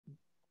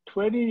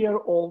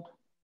 20-year-old,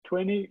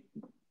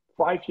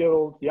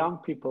 25-year-old young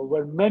people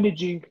were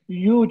managing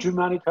huge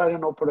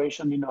humanitarian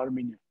operation in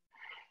Armenia.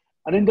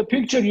 And in the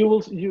picture,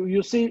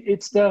 you see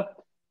it's the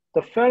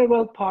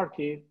farewell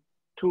party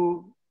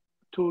to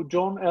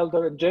John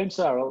Elder and James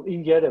Arrell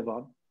in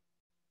Yerevan,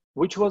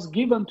 which was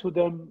given to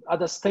them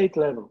at a state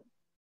level.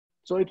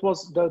 So it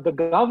was the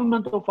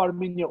government of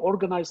Armenia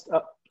organized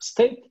a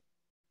state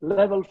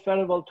level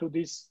farewell to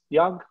these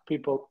young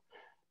people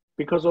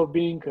because of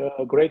being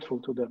grateful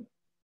to them.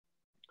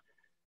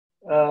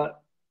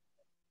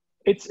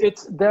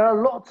 There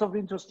are lots of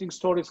interesting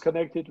stories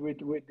connected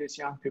with these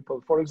young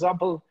people. For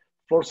example,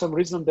 for some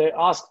reason, they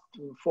asked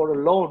for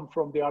a loan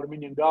from the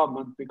Armenian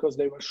government because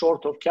they were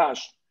short of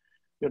cash,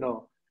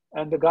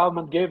 and the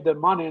government gave them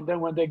money. And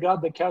then when they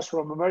got the cash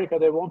from America,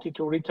 they wanted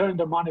to return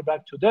the money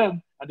back to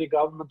them. And the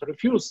government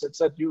refused. It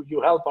said,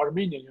 you help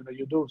Armenia,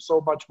 you do so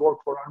much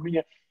work for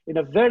Armenia in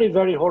a very,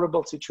 very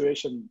horrible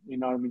situation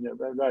in Armenia,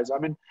 guys. I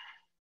mean,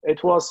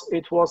 it was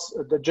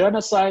the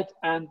genocide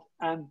and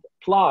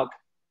plague.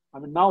 I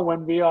mean, now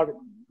when we are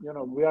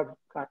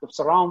kind of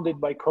surrounded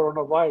by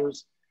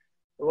coronavirus,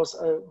 it was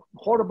a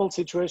horrible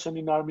situation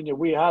in Armenia.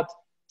 We had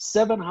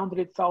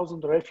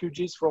 700,000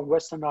 refugees from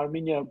Western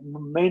Armenia,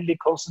 mainly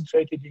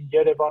concentrated in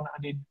Yerevan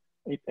and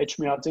in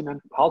Echmiadzin, and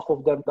half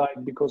of them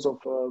died because of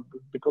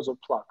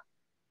plague.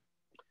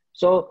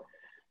 So,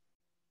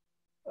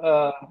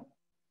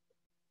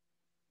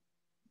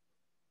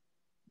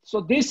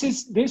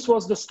 this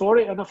was the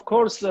story, and of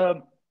course,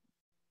 then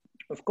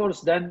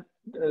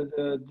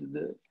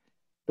the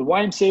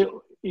YMCA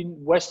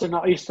in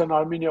Eastern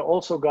Armenia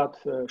also got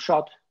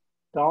shut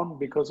down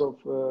because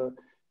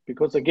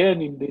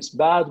again, in this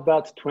bad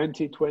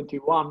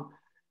 2021,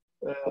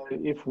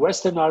 if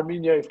Western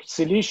Armenia, if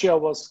Cilicia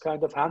was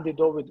kind of handed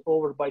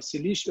over by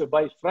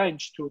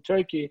French to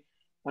Turkey,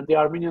 and the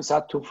Armenians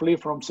had to flee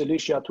from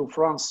Cilicia to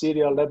France,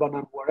 Syria,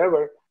 Lebanon,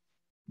 wherever,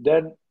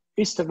 then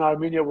Eastern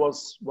Armenia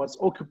was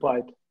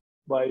occupied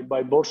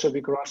by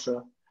Bolshevik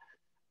Russia.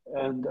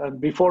 And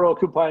before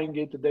occupying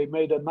it, they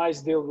made a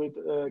nice deal with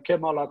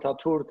Kemal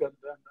Atatürk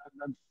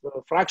and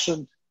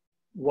fractioned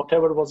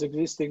whatever was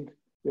existing,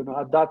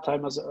 at that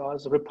time as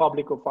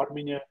Republic of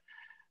Armenia.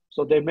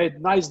 So they made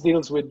nice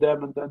deals with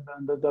them, and then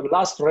the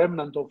last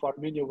remnant of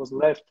Armenia was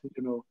left,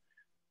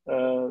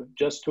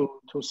 just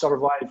to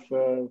survive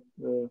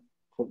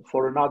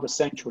for another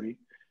century.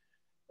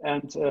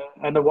 And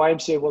the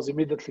YMCA was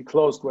immediately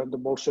closed when the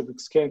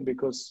Bolsheviks came,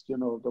 because the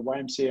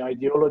YMCA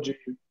ideology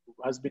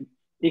has been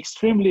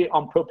extremely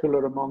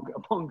unpopular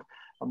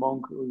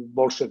among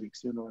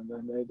Bolsheviks, and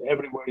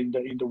everywhere in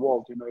the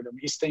world, in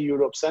Eastern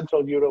Europe,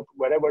 Central Europe,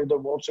 wherever the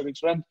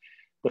Bolsheviks went,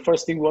 the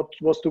first thing what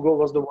was to go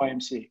was the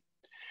YMCA.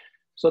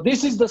 So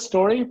this is the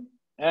story,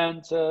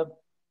 and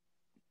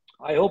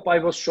I hope I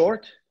was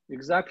short,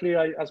 exactly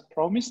as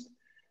promised.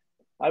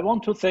 I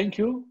want to thank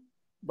you,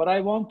 but I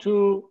want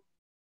to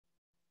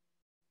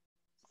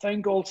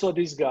thank also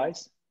these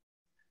guys,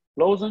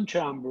 Lawson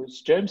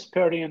Chambers, James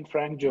Perry and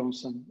Frank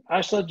Johnson,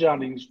 Asha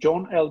Jennings,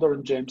 John Elder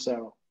and James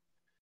Arrell.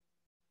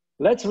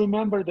 Let's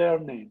remember their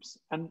names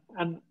and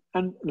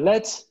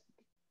let's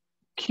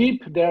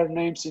keep their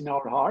names in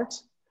our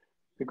hearts,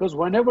 because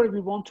whenever we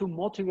want to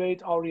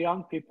motivate our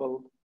young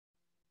people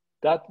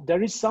that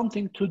there is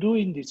something to do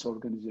in this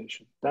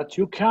organization, that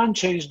you can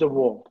change the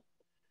world,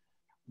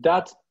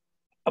 that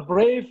a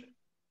brave,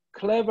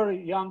 clever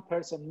young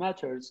person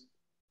matters,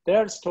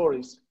 their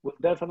stories will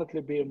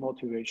definitely be a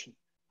motivation.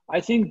 I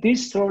think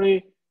this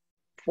story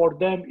for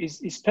them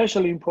is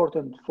especially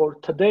important for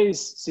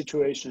today's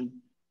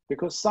situation,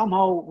 because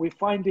somehow we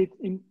find it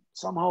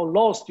somehow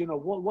lost, you know,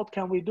 what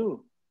can we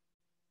do?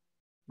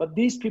 But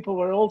these people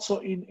were also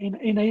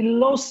in a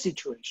lost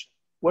situation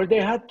where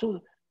they had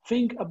to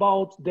think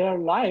about their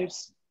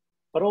lives,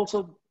 but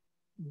also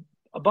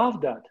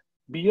above that,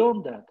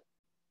 beyond that,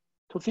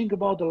 to think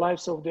about the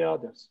lives of the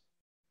others.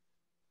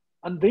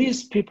 And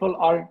these people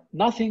are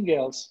nothing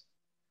else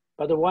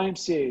but the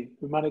YMCA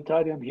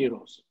humanitarian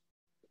heroes.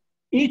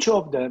 Each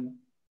of them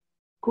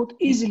could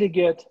easily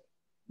get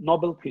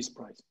Nobel Peace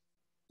Prize,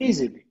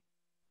 easily.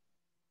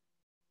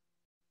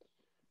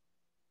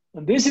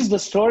 And this is the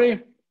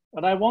story,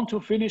 and I want to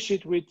finish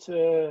it with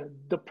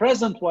the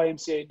present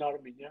YMCA in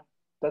Armenia,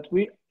 that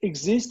we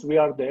exist, we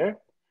are there.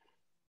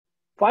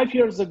 5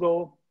 years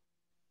ago,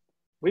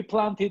 we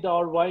planted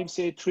our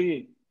YMCA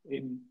tree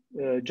in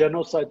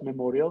Genocide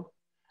Memorial.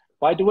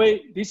 By the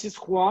way, this is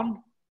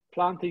Juan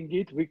planting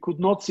it. We could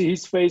not see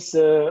his face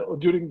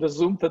during the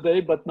Zoom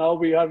today, but now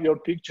we have your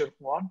picture,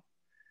 Juan.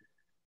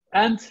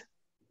 And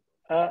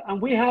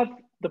we have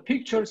the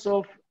pictures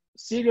of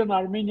Syrian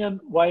Armenian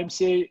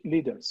YMCA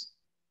leaders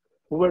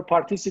who were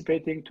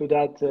participating to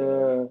that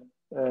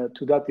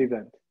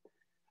event.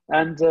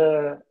 And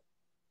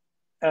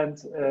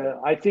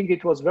I think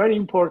it was very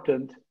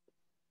important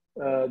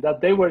that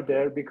they were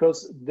there,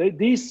 because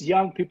these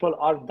young people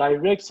are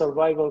direct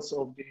survivors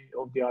of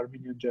the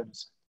Armenian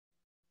genocide.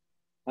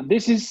 And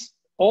this is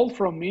all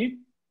from me.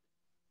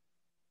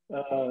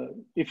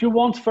 If you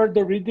want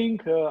further reading,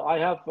 I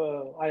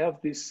have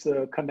these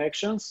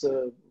connections.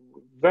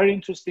 Very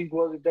interesting.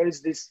 Well, there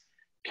is this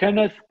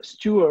Kenneth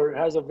Stewart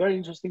has a very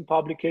interesting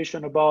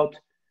publication about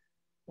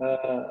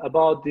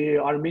the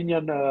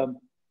Armenian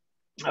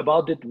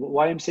about the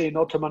YMCA in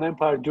Ottoman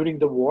Empire during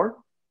the war.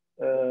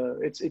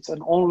 It's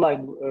an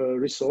online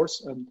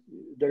resource, and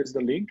there is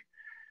the link.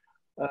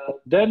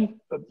 Then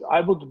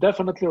I would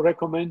definitely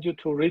recommend you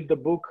to read the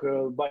book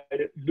by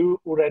Lou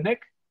Urenek,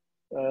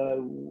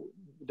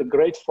 The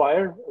Great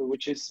Fire,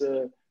 which is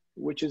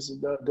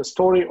the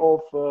story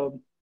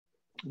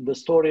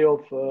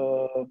of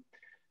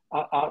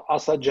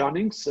Asa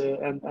Jennings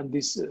and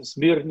this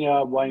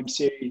Smyrna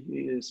YMCA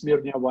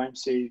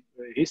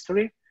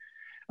history.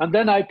 And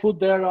then I put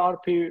there,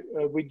 RP,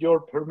 with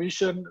your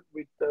permission,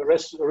 with the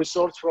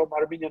resource from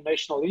Armenian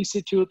National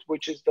Institute,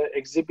 which is the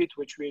exhibit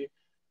which we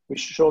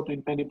showed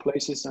in many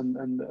places,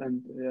 and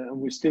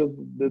we still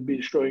will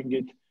be showing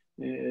it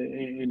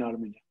in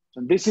Armenia.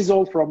 And this is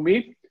all from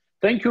me.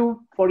 Thank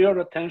you for your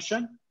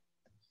attention.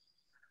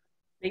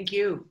 Thank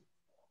you.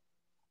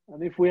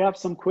 And if we have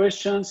some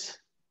questions.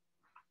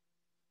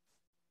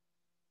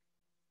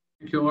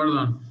 Thank you,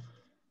 Vardan.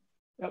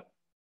 Yep.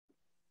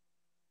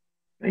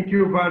 Thank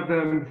you,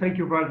 Vardan. Thank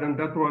you, Vardan.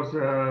 That was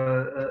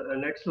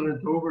an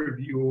excellent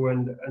overview,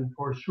 and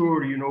for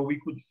sure, you know, we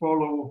could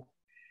follow,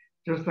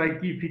 just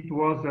like if it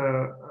was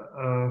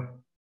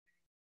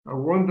a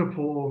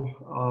wonderful,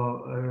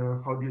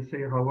 how do you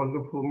say, a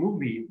wonderful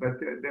movie. But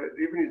the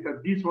difference is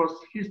that this was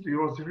history,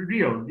 was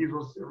real. This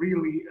was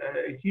really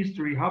a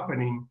history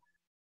happening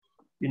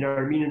in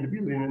Armenian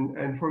building.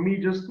 And for me,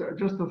 just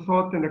a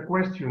thought and a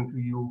question to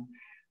you.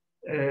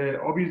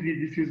 Obviously,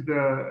 this is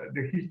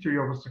the history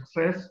of a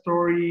success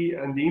story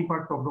and the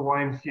impact of the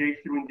YMCA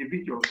through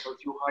individuals,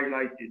 as you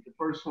highlighted, the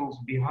persons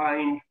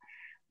behind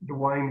the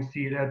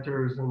YMCA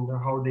letters and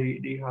how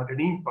they had an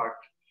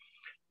impact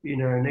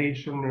in a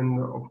nation and,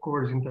 of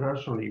course,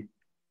 internationally.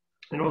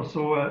 And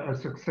also a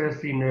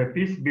success in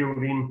peace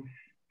building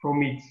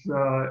from its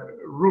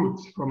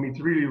roots, from its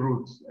really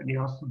roots. And it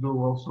has to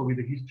do also with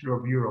the history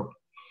of Europe.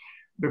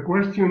 The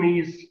question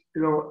is,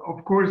 you know,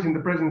 of course, in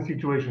the present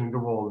situation in the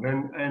world,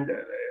 and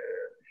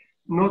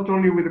not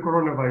only with the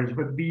coronavirus,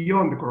 but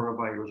beyond the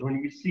coronavirus,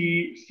 when we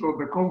see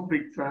the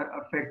conflicts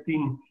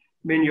affecting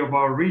many of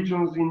our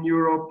regions in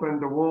Europe and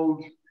the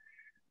world,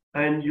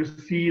 and you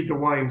see the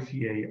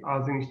YMCA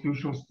as an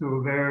institution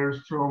still there,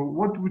 strong,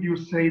 what would you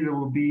say that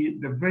will be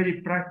the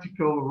very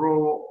practical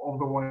role of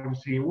the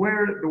YMCA,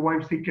 where the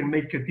YMCA can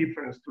make a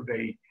difference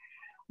today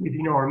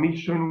within our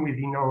mission,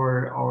 within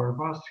our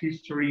vast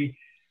history?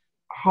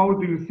 How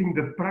do you think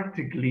that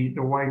practically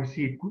the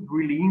YMCA could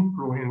really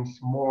influence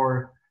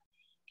more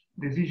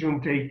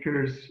decision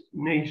takers,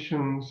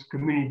 nations,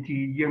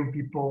 community, young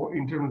people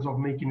in terms of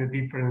making a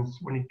difference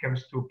when it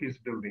comes to peace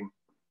building?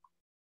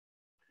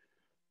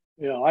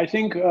 Yeah, I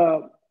think,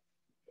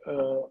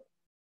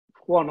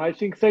 Juan,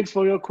 thanks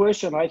for your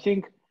question. I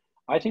think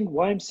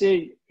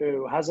YMCA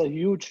has a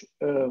huge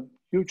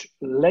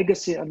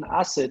legacy and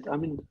asset. I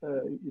mean,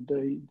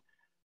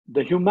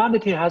 the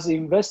humanity has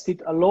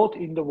invested a lot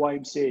in the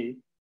YMCA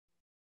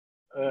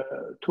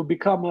to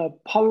become a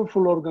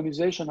powerful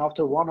organization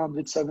after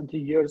 170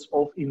 years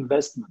of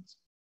investments.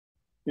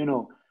 You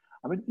know,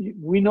 I mean,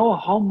 we know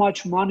how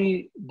much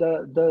money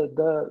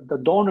the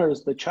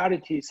donors, the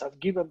charities have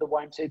given the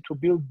YMCA to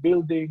build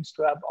buildings,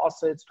 to have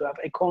assets, to have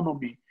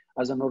economy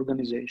as an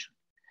organization,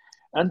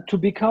 and to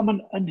become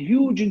a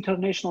huge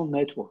international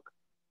network.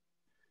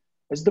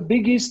 It's the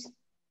biggest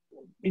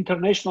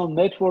international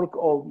network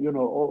of, you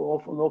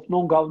know, of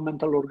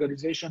non-governmental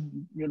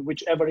organization, you know,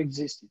 which ever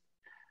existed.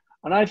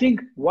 And I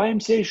think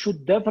YMCA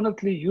should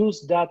definitely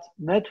use that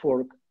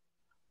network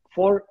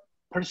for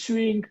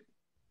pursuing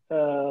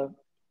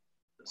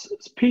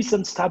peace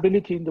and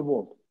stability in the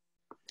world.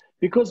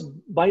 Because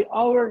by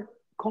our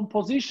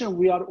composition,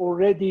 we are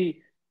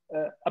already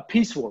a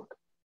peace work.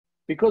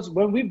 Because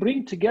when we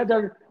bring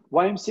together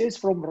YMCAs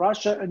from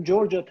Russia and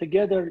Georgia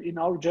together in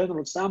our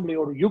General Assembly,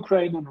 or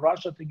Ukraine and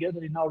Russia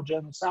together in our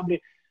General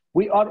Assembly,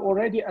 we are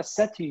already a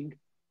setting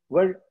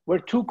where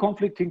two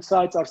conflicting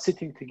sides are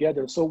sitting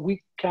together. So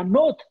we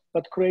cannot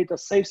but create a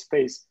safe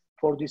space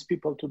for these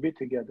people to be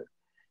together.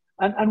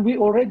 And we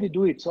already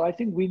do it. So I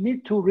think we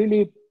need to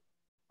really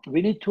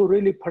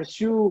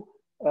pursue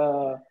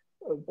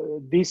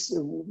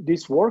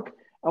this work,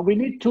 and we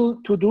need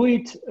to do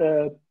it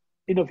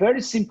in a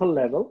very simple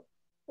level,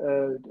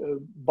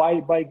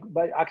 by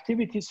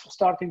activities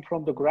starting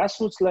from the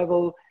grassroots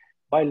level,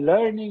 by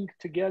learning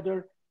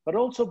together, but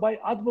also by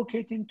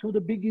advocating to the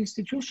big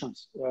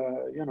institutions.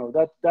 You know,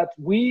 that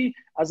we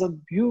as a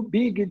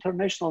big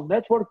international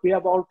network, we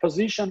have our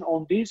position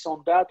on this,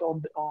 on that,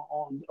 on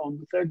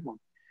the third one.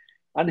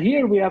 And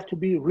here we have to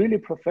be really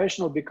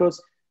professional,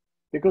 because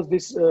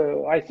this,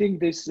 I think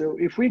this,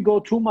 if we go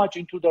too much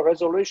into the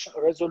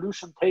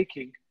resolution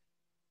taking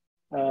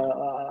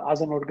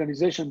as an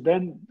organization,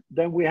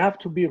 then we have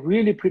to be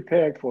really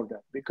prepared for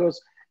that,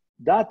 because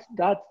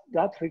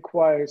that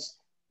requires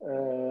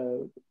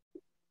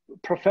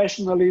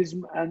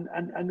professionalism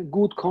and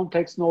good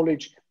context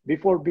knowledge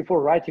before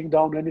writing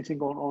down anything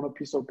on a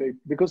piece of paper,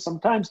 because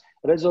sometimes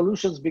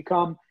resolutions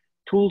become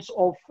tools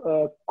of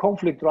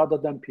conflict rather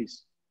than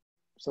peace.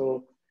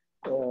 So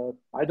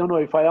I don't know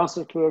if I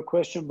answered to your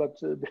question, but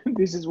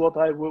this is what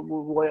I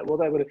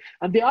would.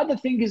 And the other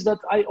thing is that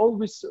I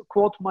always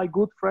quote my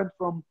good friend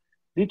from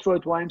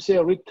Detroit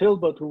YMCA, Rick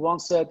Tilbert, who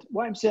once said,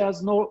 YMCA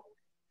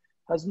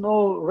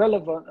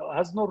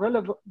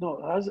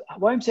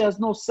YMCA has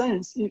no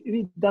sense if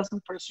it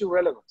doesn't pursue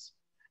relevance.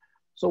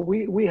 So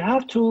we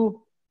have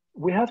to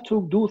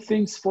do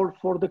things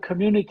for the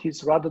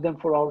communities rather than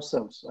for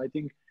ourselves. I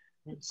think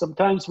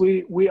sometimes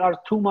we are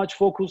too much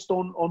focused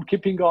on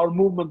keeping our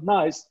movement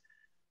nice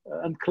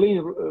and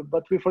clean,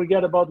 but we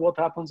forget about what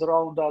happens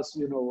around us,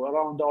 you know,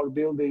 around our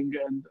building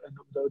and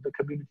the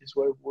communities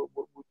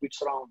which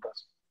surround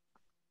us.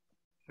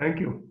 Thank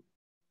you.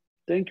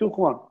 Thank you,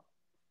 Juan.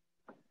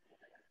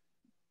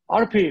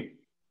 RP,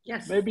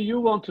 Yes. maybe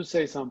you want to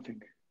say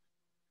something.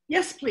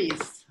 Yes,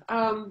 please.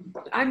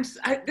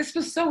 This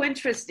was so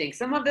interesting.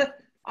 Some of the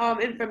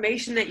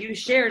information that you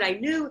shared, I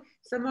knew.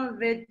 Some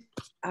of it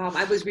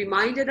I was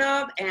reminded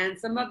of, and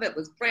some of it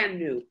was brand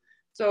new.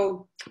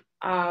 So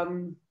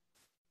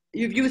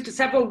you've used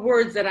several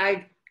words that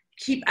I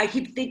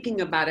keep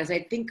thinking about as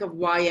I think of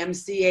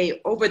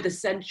YMCA over the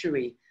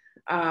century.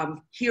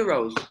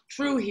 Heroes,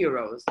 true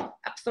heroes,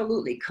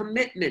 absolutely.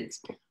 Commitment,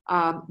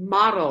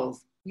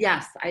 models.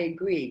 Yes, I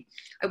agree.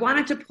 I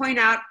wanted to point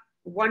out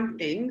one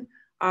thing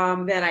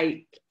that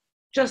I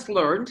just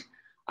learned.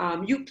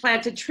 You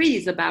planted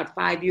trees about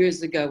 5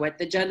 years ago at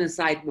the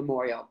Genocide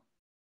Memorial.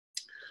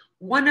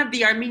 One of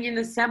the Armenian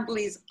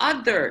Assembly's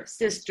other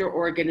sister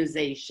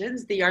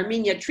organizations, the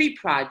Armenia Tree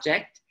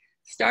Project,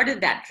 started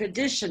that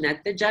tradition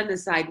at the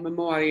Genocide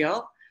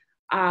Memorial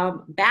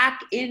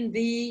back in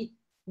the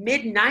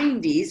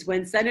mid-90s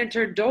when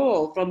Senator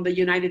Dole from the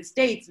United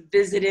States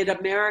visited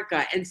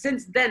America. And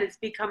since then, it's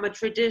become a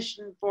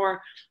tradition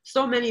for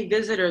so many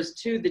visitors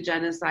to the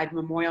Genocide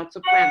Memorial to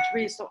plant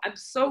trees. So I'm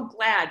so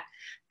glad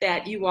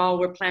that you all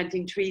were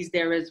planting trees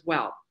there as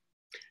well.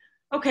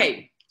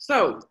 Okay,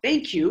 so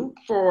thank you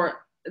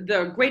for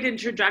the great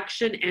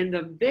introduction and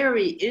the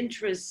very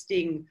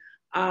interesting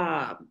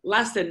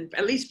lesson,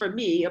 at least for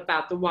me,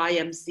 about the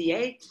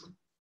YMCA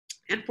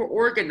and for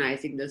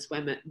organizing this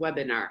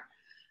webinar.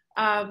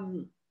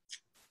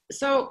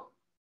 So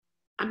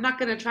I'm not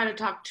going to try to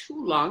talk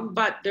too long,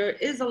 but there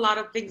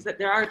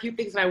are a few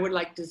things that I would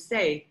like to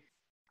say.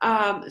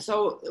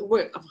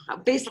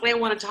 Basically I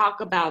want to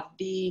talk about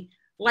the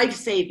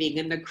life-saving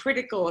and the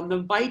critical and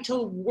the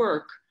vital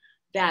work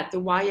that the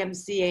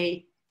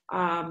YMCA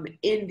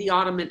in the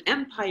Ottoman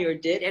Empire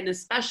did, and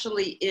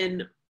especially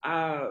in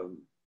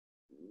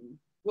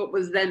what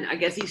was then, I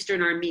guess,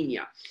 Eastern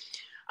Armenia.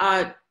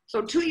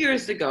 So 2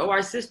 years ago,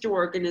 our sister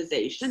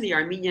organization, the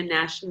Armenian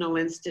National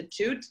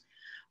Institute,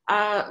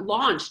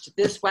 launched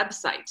this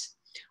website.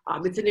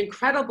 It's an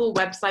incredible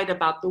website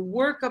about the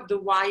work of the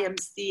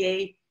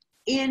YMCA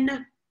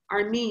in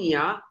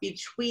Armenia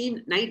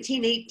between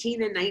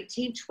 1918 and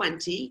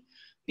 1920.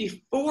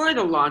 Before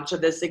the launch of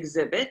this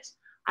exhibit,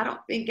 I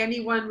don't think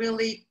anyone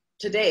really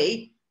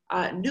today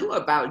knew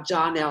about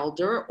John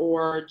Elder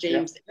or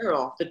James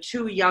Errol, the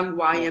two young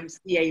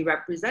YMCA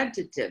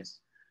representatives.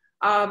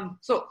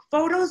 So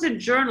photos and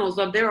journals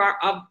of their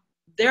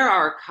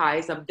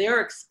archives, of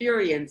their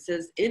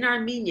experiences in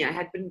Armenia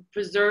had been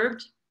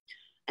preserved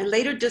and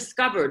later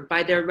discovered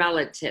by their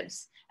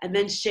relatives and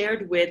then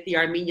shared with the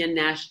Armenian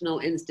National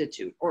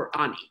Institute, or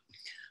ANI.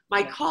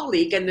 My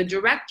colleague and the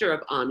director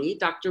of ANI,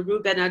 Dr.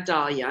 Ruben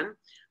Adalyan,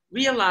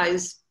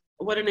 realized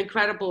what an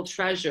incredible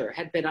treasure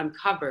had been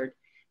uncovered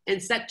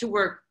and set to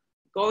work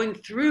going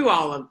through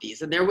all of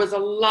these. And there was a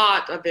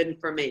lot of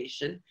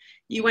information.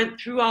 He went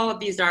through all of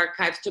these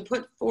archives to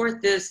put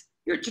forth this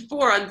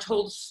heretofore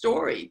untold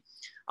story,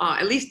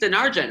 at least in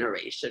our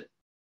generation.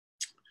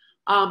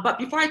 But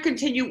before I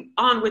continue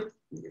on with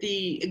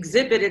the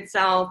exhibit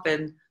itself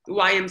and the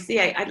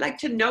YMCA, I'd like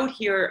to note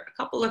here a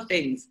couple of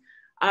things.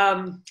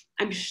 I'm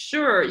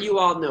sure you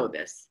all know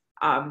this,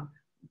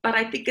 but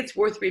I think it's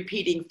worth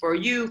repeating for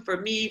you,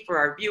 for me, for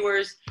our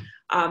viewers.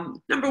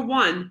 Number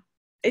one,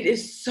 it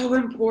is so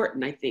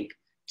important, I think,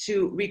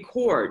 to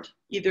record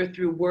either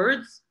through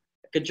words,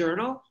 like a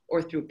journal,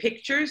 or through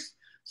pictures,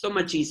 so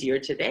much easier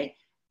today,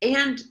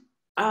 and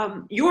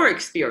your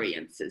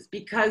experiences,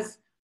 because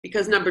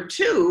number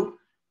two,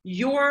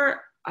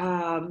 your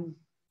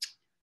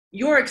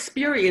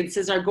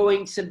experiences are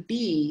going to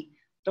be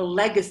the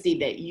legacy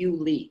that you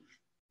leave.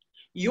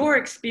 Your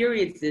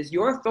experiences,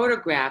 your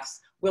photographs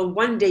will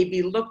one day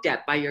be looked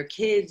at by your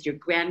kids, your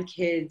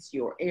grandkids,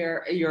 your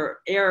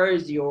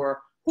heirs,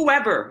 your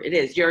whoever it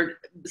is,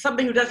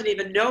 somebody who doesn't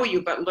even know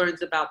you but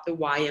learns about the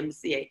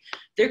YMCA.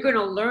 They're going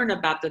to learn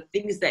about the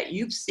things that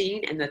you've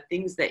seen and the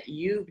things that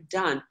you've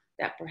done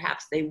that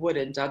perhaps they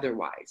wouldn't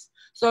otherwise.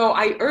 So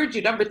I urge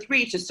you, number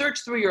three, to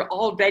search through your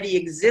already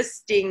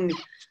existing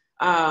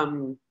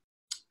and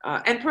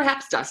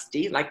perhaps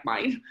dusty, like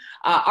mine,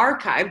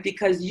 archive,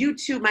 because you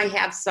too might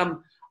have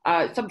some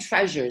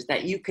treasures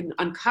that you can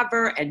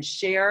uncover and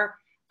share,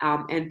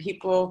 and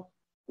people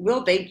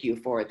will thank you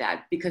for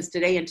that, because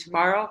today and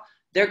tomorrow,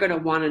 they're going to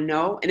want to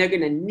know, and they're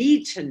going to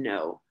need to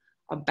know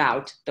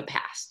about the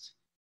past.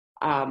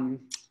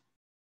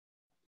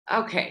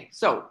 Okay,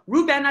 so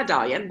Ruben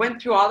Adalyan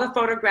went through all the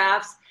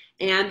photographs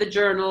and the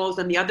journals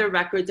and the other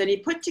records, and he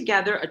put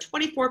together a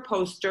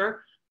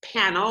 24-poster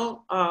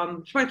panel,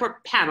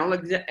 24-panel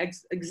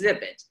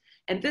exhibit.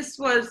 And this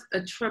was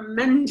a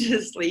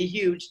tremendously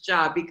huge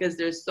job because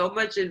there's so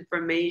much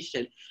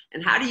information.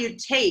 And how do you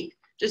take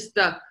just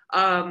the,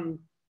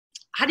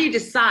 how do you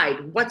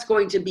decide what's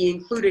going to be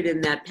included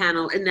in that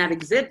panel, in that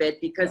exhibit,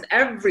 because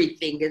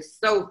everything is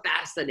so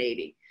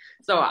fascinating.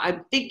 So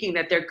I'm thinking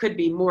that there could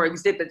be more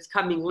exhibits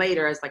coming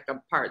later as like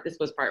a part, this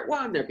was part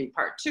one, there'd be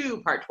part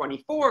two, part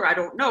 24, I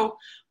don't know,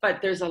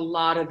 but there's a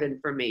lot of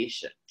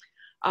information.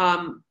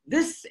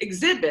 This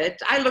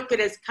exhibit, I look at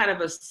it as kind of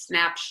a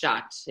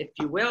snapshot, if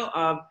you will,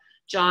 of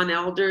John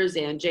Elder's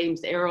and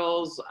James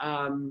Errol's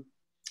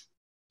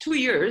 2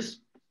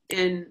 years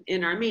in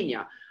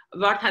Armenia.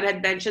 Vardan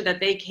had mentioned that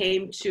they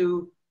came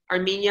to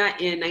Armenia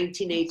in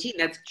 1918.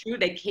 That's true.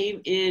 They came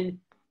in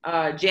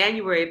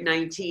January of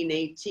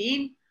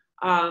 1918.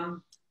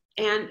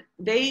 And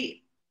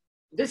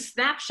this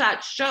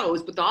snapshot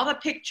shows, with all the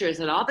pictures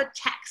and all the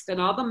text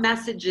and all the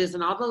messages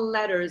and all the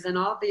letters and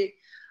all the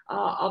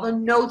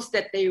notes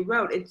that they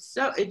wrote, it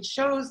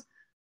shows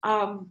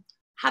how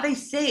they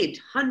saved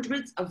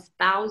hundreds of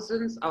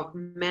thousands of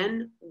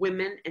men,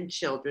 women, and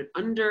children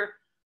under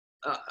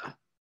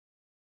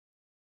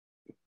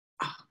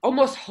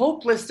almost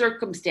hopeless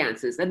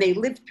circumstances. And they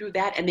lived through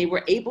that, and they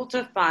were able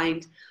to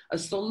find a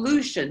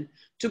solution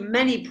to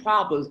many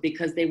problems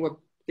because they were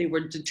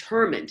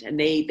determined, and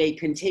they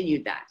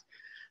continued that.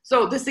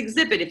 So this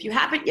exhibit, if you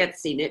haven't yet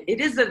seen it,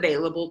 it is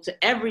available to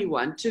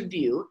everyone to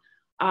view,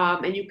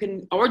 and you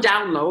can, or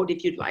download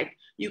if you'd like.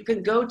 You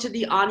can go to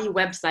the ANI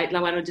website.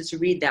 Now I don't just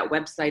read that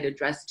website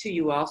address to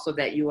you all so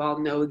that you all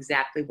know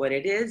exactly what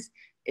it is.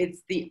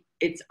 It's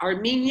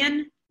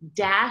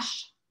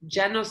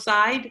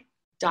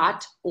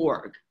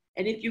Armenian-genocide.org.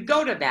 And if you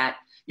go to that,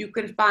 you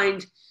can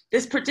find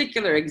this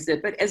particular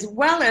exhibit as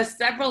well as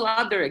several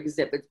other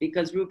exhibits,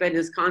 because Ruben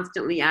is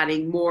constantly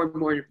adding more and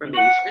more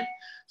information.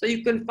 So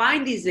you can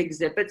find these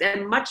exhibits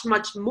and much,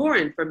 much more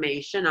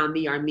information on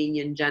the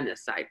Armenian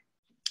genocide.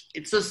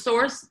 It's a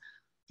source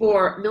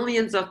for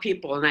millions of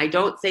people, and I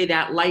don't say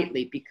that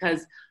lightly,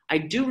 because I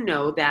do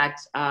know that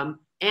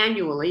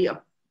annually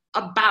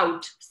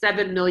about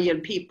 7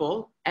 million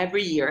people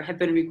every year have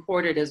been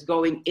recorded as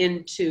going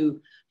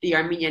into the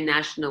Armenian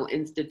National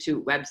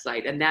Institute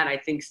website, and that I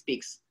think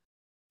speaks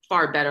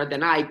far better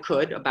than I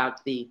could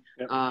about the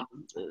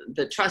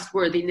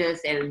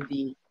trustworthiness and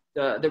the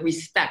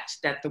respect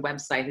that the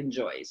website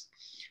enjoys.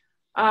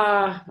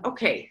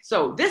 Okay,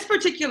 so this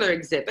particular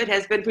exhibit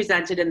has been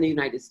presented in the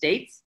United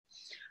States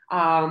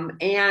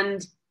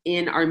and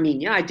in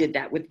Armenia. I did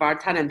that with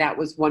Vardan, and that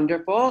was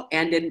wonderful,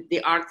 and in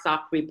the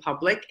Artsakh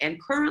Republic.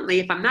 And currently,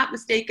 if I'm not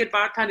mistaken,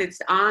 Vardan, it's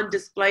on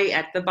display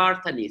at the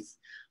Vardanis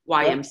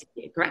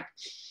YMCA,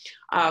 correct?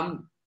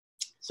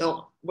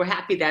 So we're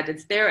happy that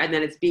it's there, and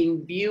then it's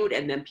being viewed,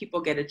 and then people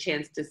get a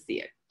chance to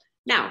see it.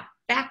 Now,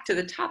 back to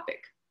the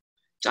topic.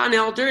 John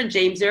Elder and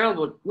James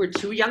Errol were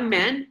two young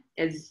men,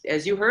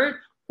 as you heard,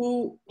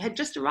 who had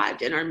just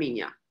arrived in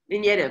Armenia,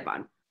 in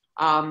Yerevan.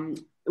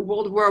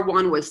 World War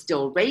I was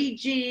still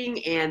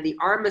raging, and the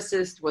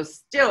armistice was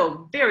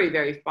still very,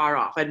 very far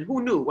off. And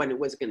who knew when it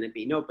was going to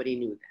be? Nobody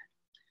knew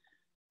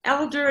that.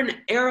 Elder and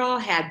Errol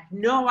had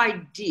no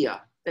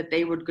idea that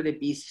they were going to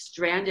be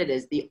stranded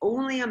as the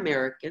only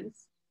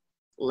Americans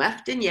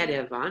left in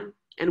Yerevan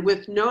and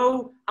with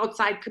no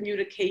outside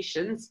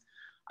communications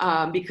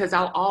because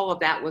all of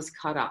that was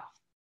cut off.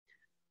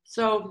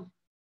 So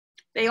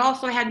they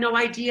also had no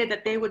idea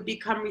that they would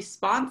become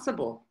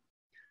responsible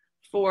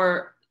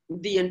for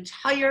the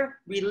entire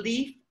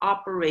relief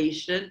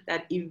operation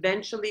that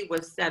eventually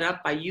was set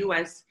up by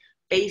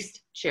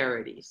US-based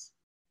charities,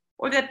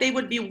 or that they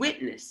would be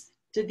witness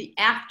to the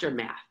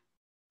aftermath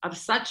of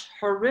such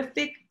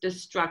horrific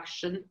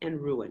destruction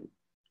and ruin,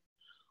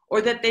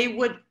 or that they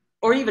would,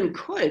 or even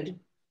could,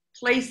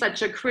 play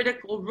such a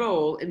critical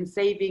role in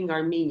saving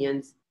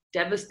Armenians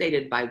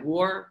devastated by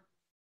war,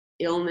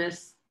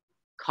 illness,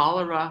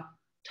 cholera,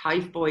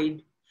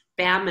 typhoid,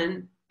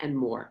 famine, and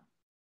more.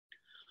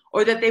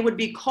 Or that they would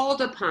be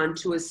called upon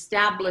to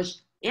establish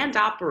and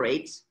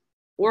operate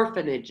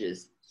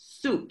orphanages,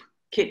 soup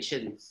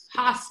kitchens,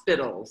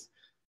 hospitals,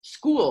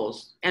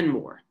 schools, and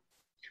more.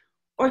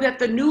 Or that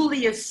the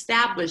newly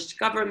established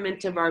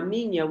government of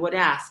Armenia would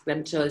ask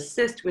them to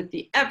assist with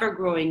the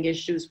ever-growing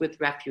issues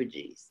with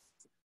refugees.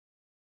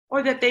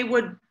 Or that they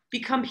would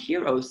become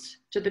heroes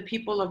to the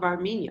people of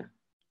Armenia.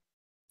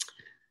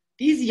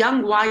 These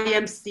young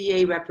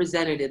YMCA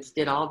representatives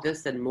did all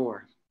this and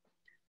more.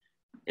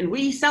 And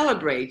we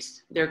celebrate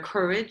their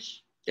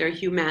courage, their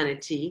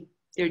humanity,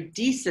 their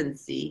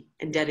decency,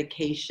 and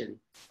dedication.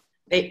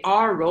 They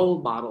are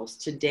role models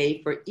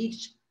today for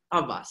each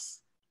of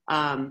us.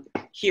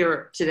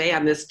 Here today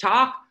on this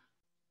talk,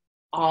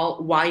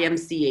 all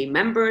YMCA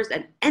members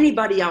and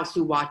anybody else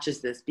who watches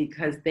this,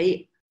 because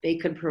they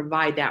can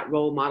provide that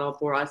role model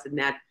for us and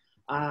that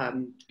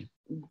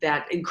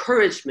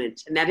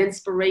encouragement and that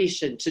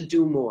inspiration to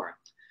do more.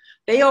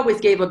 They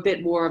always gave a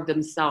bit more of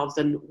themselves,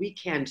 and we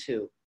can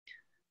too.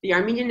 The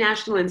Armenian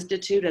National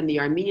Institute and the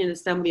Armenian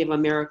Assembly of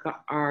America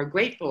are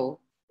grateful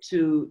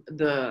to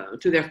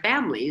their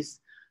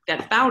families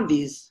that found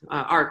these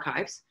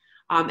archives,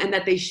 and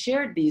that they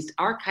shared these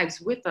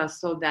archives with us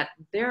so that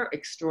their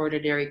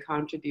extraordinary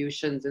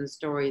contributions and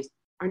stories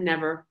are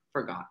never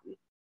forgotten.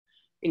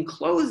 In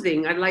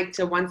closing, I'd like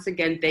to once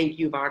again thank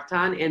you,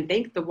 Vardan, and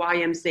thank the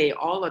YMCA,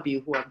 all of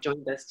you who have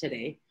joined us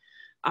today.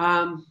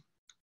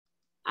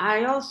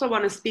 I also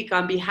want to speak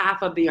on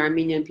behalf of the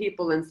Armenian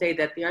people and say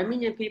that the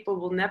Armenian people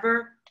will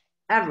never,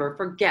 ever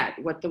forget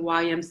what the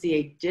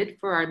YMCA did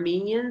for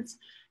Armenians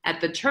at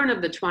the turn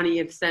of the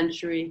 20th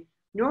century,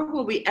 nor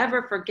will we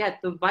ever forget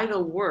the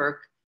vital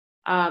work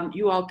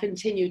you all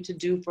continue to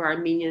do for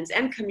Armenians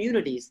and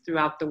communities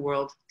throughout the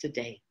world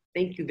today.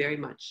 Thank you very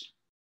much.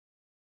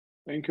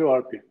 Thank you,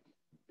 Arpi.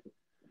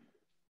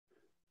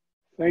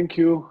 Thank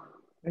you.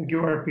 Thank you,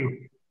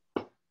 Arpi.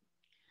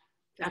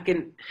 If I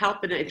can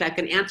help and if I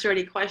can answer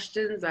any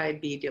questions,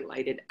 I'd be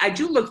delighted. I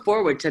do look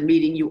forward to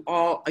meeting you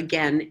all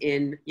again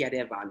in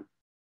Yerevan.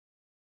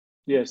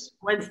 Yes.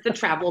 Once the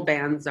travel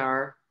bans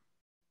are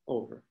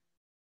over.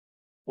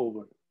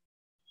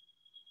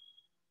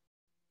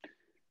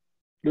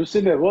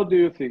 Lucina, what do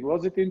you think?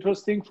 Was it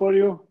interesting for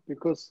you?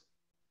 Because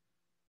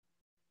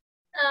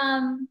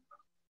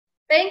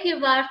thank you,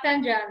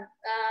 Vardan.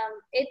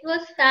 It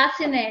was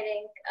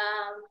fascinating.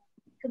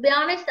 To be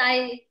honest,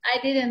 I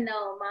didn't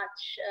know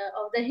much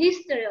of the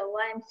history of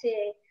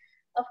YMCA.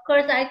 Of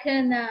course, I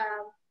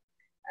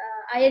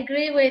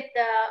agree with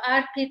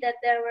Arpi that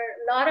there were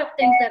a lot of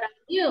things that I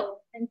knew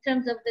in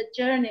terms of the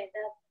journey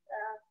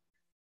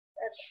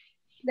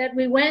that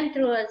we went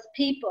through as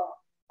people,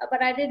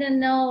 but I didn't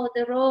know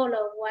the role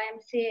of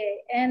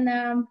YMCA. And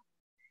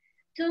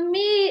to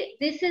me,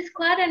 this is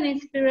quite an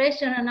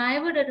inspiration, and I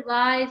would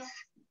advise,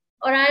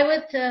 or I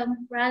would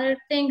rather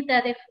think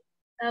that if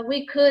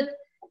we could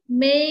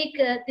make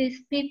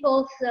these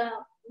people's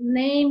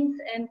names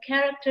and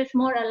characters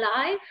more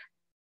alive,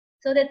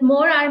 so that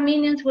more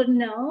Armenians would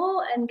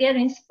know and get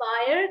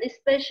inspired,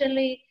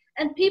 especially,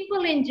 and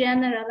people in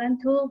general.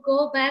 And to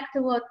go back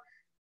to what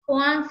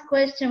Juan's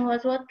question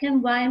was, what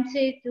can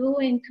YMCA do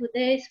in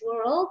today's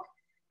world?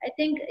 I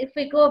think if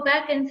we go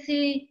back and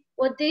see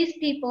what these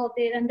people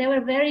did, and they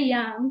were very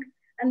young,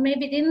 and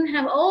maybe didn't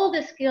have all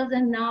the skills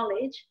and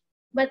knowledge,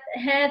 but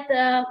had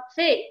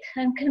faith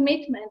and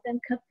commitment and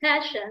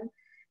compassion,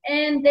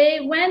 and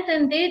they went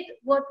and did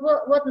what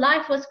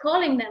life was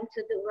calling them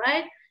to do,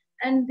 right?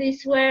 And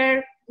these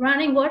were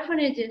running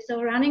orphanages,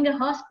 or running a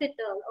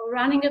hospital, or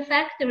running a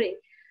factory.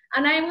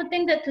 And I would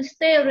think that to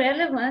stay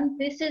relevant,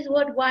 this is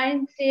what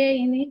YMCA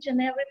in each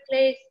and every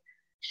place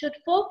should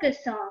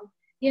focus on.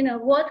 You know,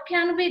 what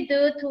can we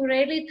do to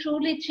really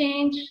truly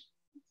change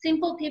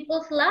simple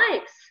people's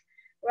lives,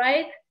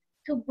 right?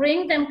 To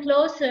bring them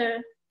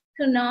closer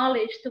to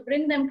knowledge, to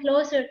bring them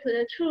closer to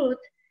the truth.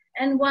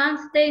 And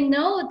once they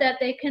know that,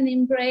 they can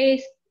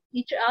embrace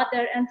each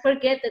other and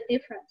forget the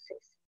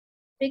differences.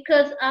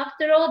 Because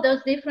after all,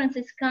 those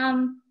differences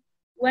come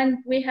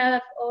when we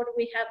have or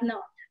we have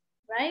not,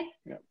 right?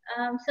 Yeah.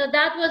 So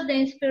that was the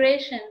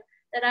inspiration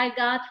that I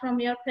got from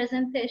your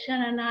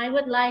presentation, and I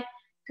would like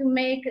to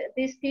make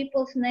these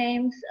people's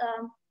names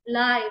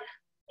live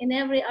in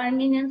every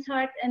Armenian's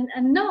heart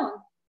and known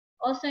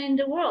also in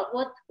the world.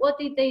 What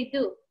did they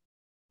do?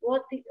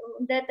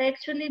 That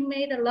actually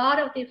made a lot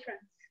of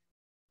difference,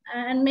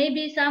 and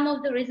maybe some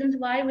of the reasons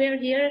why we're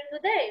here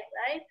today,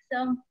 right?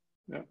 So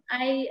yeah.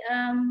 I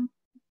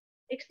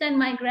extend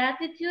my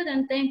gratitude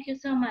and thank you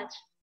so much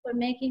for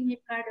making me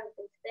part of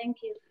this. Thank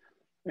you.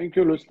 Thank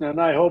you, Lucina.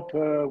 And I hope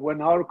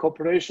when our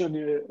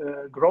cooperation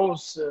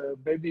grows,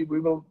 maybe we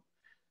will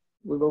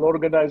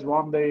organize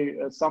one day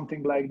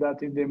something like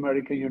that in the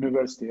American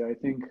University. I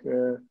think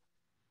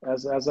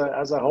as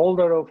a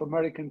holder of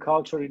American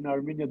culture in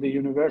Armenia, the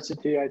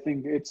university, I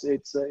think it's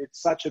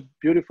such a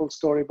beautiful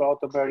story about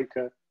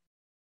America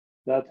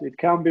that it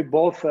can be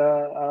both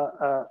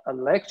a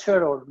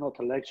lecture or not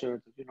a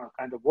lecture,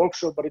 kind of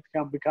workshop, but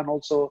we can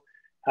also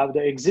have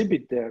the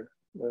exhibit there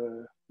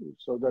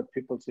so that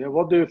people see.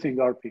 What do you think,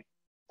 RP?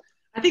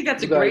 I think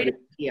that's a great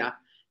idea.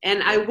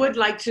 And I would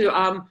like to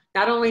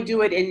not only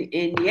do it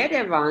in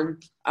Yerevan,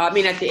 at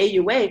the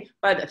AUA,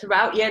 but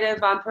throughout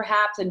Yerevan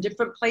perhaps, in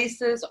different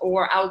places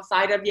or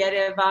outside of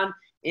Yerevan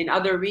in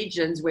other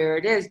regions where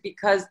it is,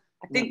 because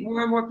I think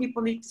more and more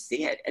people need to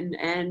see it and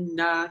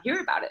hear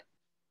about it.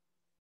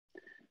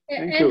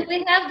 And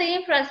we have the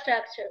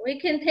infrastructure. We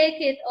can take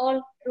it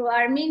all through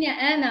Armenia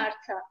and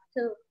Artsakh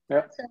too.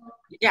 Yeah. So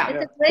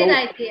it's a great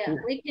idea.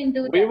 We can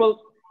do that. We will.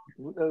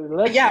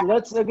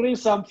 Let's agree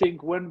something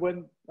when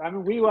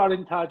we are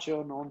in touch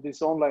on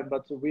this online,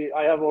 but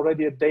I have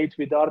already a date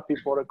with RP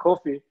for a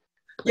coffee.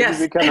 Yes.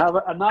 We can have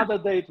another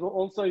date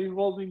also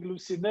involving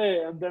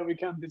Lucine, and then we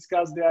can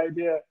discuss the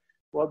idea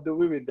what do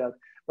we with that.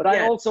 But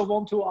I also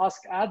want to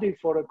ask Adi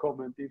for a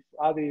comment if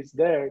Adi is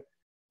there,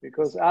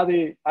 because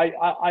Adi,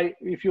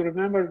 if you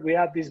remember, we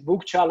had this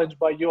book challenge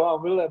by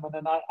Johan Willem, and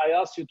then I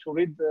asked you to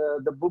read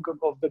the book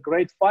of The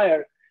Great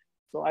Fire.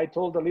 So I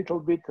told a little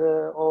bit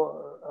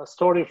a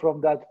story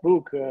from that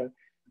book.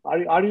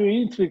 Are you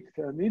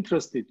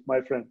interested,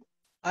 my friend?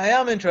 I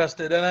am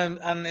interested,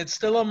 and it's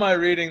still on my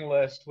reading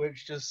list,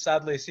 which just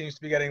sadly seems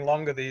to be getting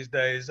longer these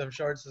days. I'm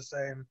sure it's the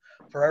same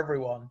for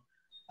everyone.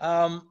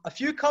 A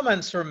few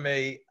comments from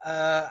me.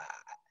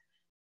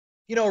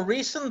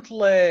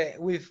 Recently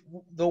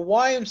the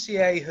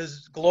YMCA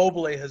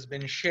globally has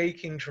been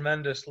shaking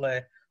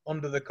tremendously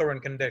under the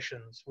current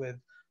conditions, with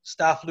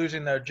staff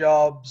losing their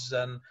jobs,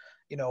 and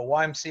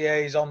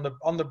YMCA is on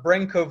the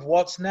brink of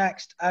what's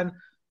next, and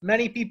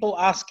many people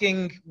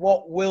asking,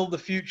 what will the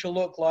future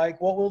look like?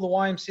 What will the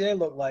YMCA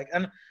look like?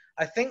 And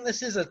I think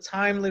this is a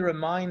timely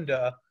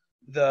reminder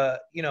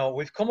that,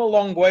 we've come a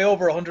long way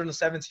over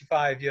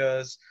 175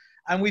 years,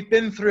 and we've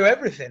been through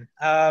everything.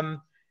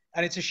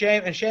 And it's a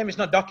shame it's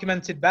not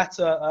documented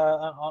better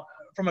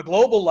from a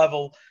global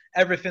level,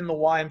 everything the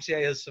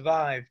YMCA has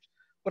survived.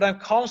 But I'm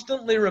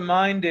constantly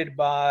reminded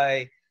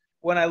by,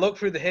 when I look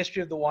through the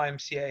history of the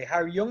YMCA,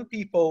 how young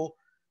people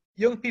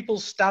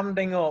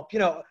standing up,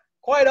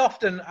 quite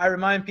often I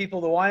remind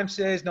people the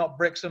YMCA is not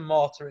bricks and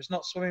mortar, it's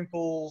not swimming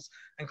pools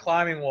and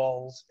climbing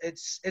walls,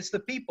 it's the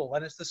people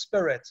and it's the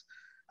spirit.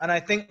 And I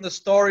think the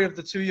story of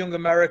the two young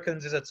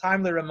Americans is a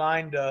timely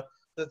reminder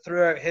that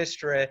throughout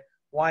history,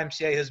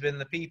 YMCA has been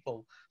the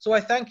people. So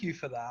I thank you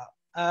for that.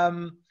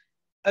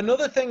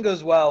 Another thing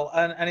as well,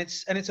 and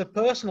it's a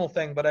personal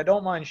thing, but I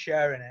don't mind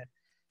sharing it.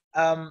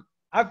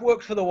 I've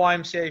worked for the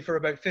YMCA for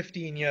about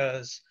 15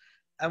 years.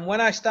 And when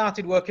I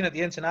started working at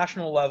the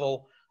international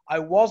level, I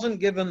wasn't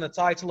given the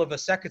title of a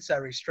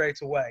secretary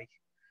straight away.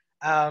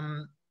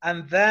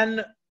 And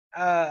then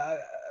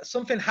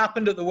something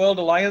happened at the World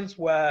Alliance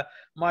where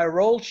my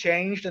role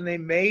changed and they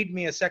made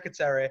me a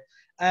secretary.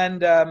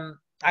 And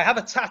I have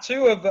a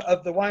tattoo of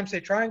the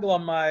YMCA triangle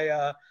on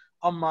my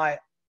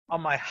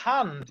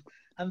hand.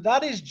 And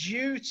that is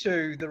due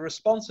to the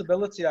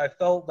responsibility I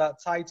felt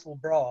that title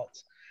brought.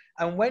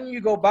 And when you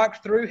go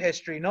back through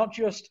history, not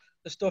just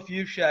the stuff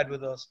you've shared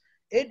with us,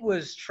 it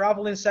was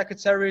traveling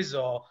secretaries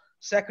or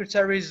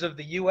secretaries of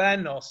the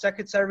UN or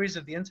secretaries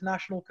of the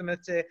International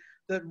Committee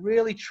that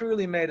really,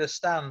 truly made a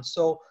stand.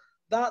 So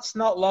that's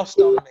not lost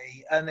on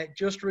me. And it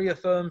just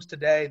reaffirms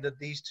today that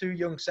these two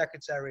young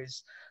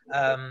secretaries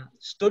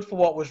stood for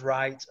what was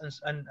right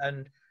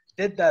and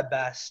did their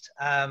best.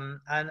 And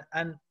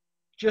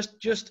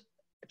just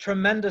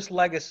tremendous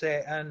legacy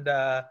and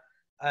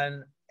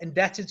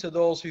indebted to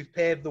those who've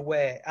paved the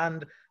way.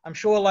 And I'm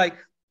sure, like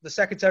the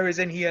secretaries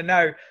in here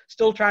now,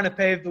 still trying to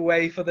pave the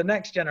way for the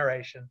next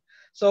generation.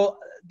 So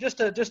just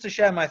to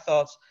share my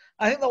thoughts,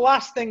 I think the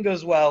last thing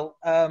as well,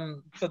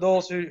 for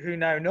those who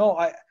now know,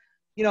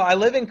 I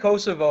live in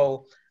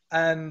Kosovo,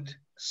 and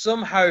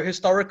somehow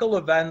historical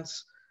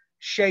events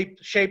shape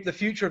the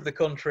future of the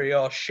country,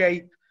 or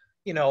shape,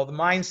 the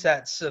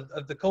mindsets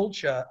of the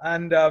culture.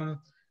 And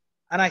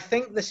I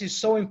think this is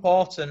so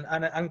important,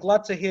 and I'm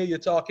glad to hear you're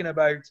talking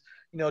about,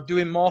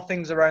 doing more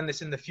things around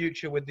this in the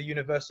future with the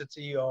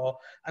university, or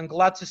I'm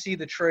glad to see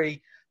the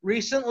tree.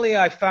 Recently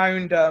I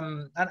found,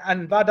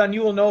 and Vardan,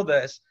 you will know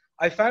this,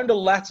 I found a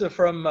letter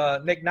from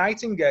Nick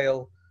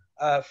Nightingale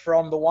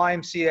from the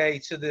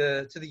YMCA to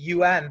the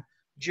UN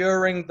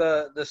during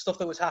the stuff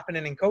that was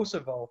happening in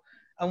Kosovo.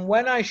 And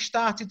when I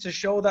started to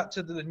show that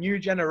to the new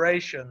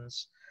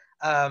generations,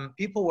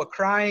 people were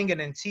crying and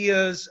in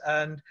tears,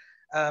 and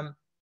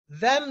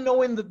them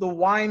knowing that the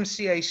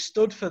YMCA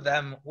stood for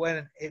them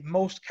when it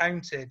most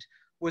counted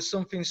was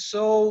something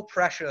so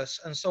precious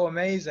and so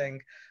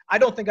amazing. I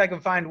don't think I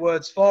can find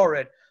words for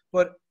it,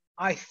 but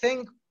I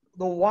think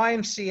the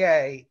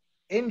YMCA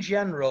in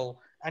general,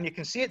 and you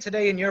can see it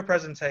today in your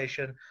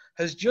presentation,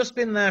 has just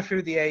been there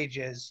through the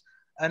ages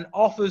and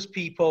offers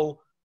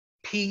people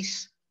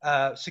peace,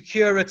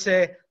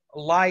 security,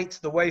 light,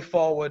 the way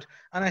forward.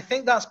 And I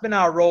think that's been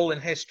our role in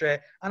history,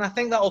 and I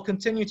think that will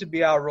continue to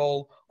be our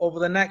role over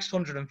the next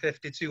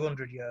 150,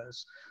 200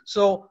 years.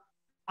 So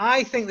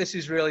I think this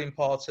is really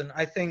important.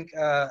 I think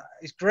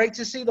it's great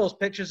to see those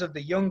pictures of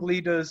the young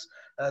leaders,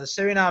 the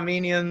Syrian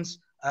Armenians,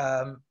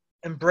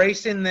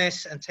 embracing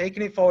this and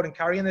taking it forward and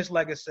carrying this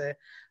legacy.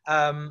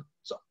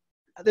 So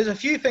there's a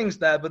few things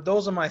there, but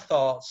those are my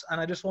thoughts. And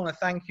I just want to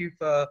thank you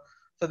for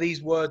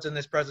these words in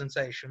this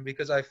presentation,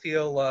 because I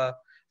feel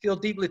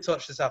deeply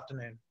touched this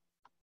afternoon.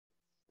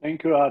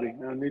 Thank you, Ari.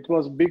 And it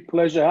was a big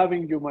pleasure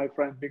having you, my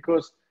friend,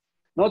 because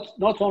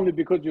not only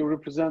because you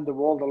represent the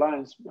World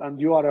Alliance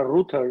and you are a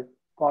router,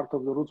 part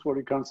of the Roots for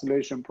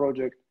Reconciliation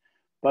project,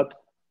 but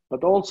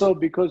also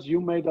because you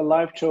made a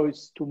life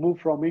choice to move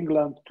from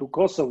England to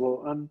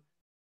Kosovo. And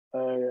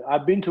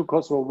I've been to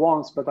Kosovo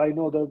once, but I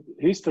know the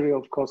history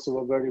of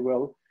Kosovo very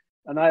well.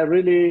 And I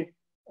really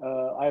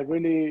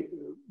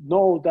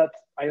knew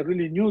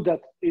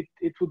that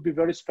it would be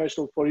very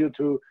special for you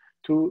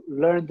to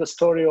learn the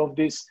story of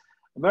these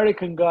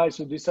American guys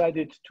who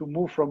decided to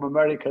move from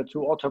America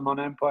to Ottoman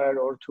Empire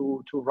or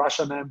to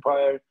Russian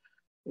Empire,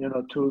 you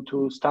know,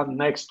 to stand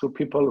next to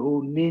people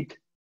who need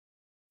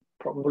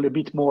probably a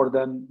bit more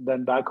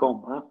than back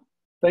home. Huh?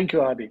 Thank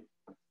you, Adi.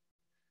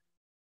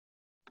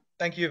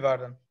 Thank you,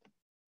 Vardan.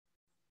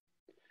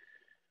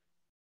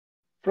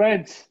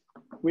 Friends,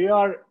 we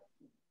are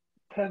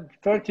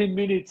 13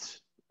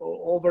 minutes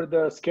over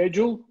the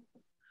schedule.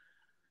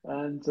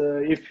 And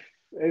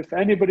if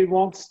anybody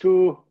wants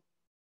to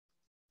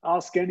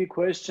ask any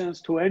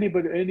questions to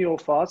any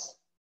of us,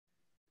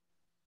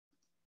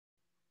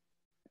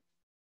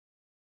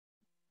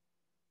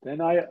 then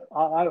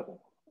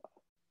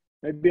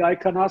maybe I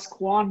can ask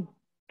Juan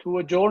to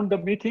adjourn the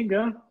meeting.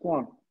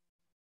 Juan.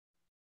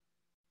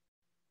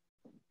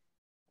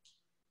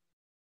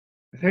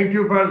 Thank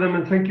you, Vardan,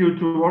 and thank you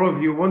to all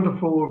of you.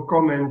 Wonderful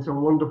comments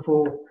and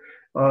wonderful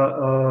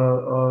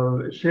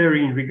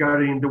sharing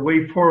regarding the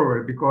way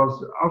forward.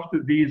 Because after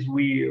this,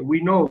 we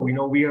know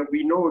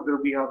that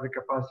we have the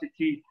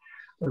capacity.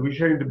 We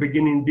shared in the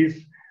beginning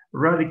this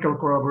radical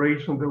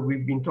collaboration that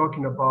we've been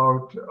talking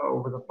about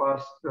over the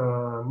past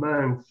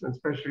months, and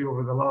especially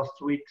over the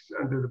last weeks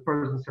under the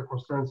present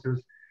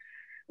circumstances,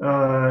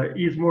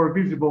 is more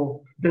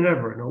visible than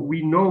ever. You know,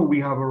 we know we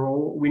have a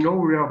role, we know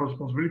we have a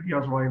responsibility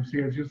as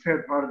YMCA. As you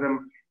said, Vardan,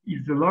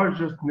 is the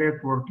largest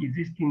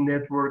existing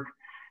network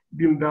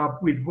built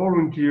up with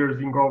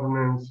volunteers in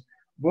governance,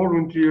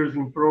 volunteers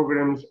in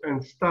programs,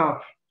 and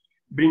staff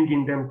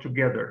bringing them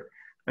together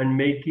and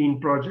making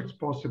projects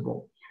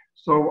possible.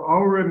 So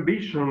our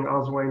ambition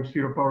as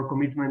YMCA, our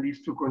commitment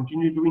is to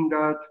continue doing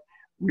that.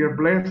 We are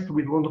blessed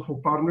with wonderful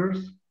partners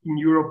in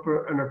Europe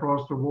and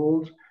across the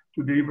world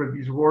to deliver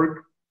this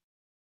work.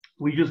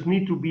 We just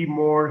need to be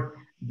more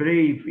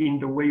brave in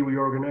the way we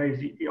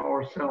organize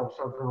ourselves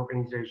as an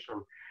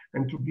organization,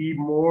 and to be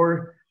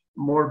more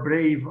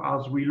brave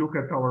as we look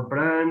at our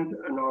brand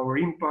and our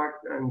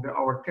impact and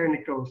our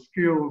technical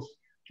skills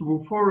to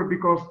move forward,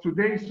 because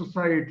today's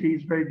society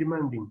is very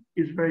demanding.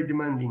 It's very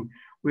demanding.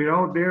 We're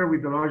out there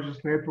with the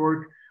largest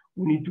network.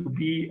 We need to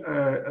be,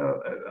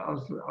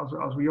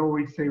 as we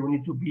always say, we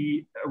need to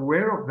be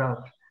aware of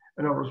that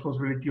and our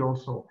responsibility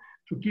also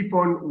to keep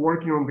on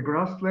working on the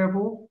grass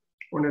level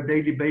on a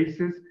daily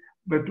basis,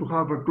 but to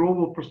have a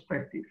global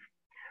perspective.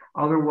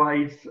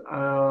 Otherwise,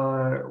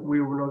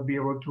 we will not be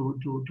able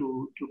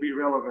to be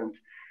relevant.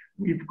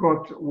 We've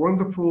got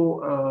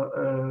wonderful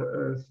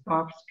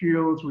staff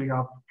skills. We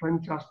have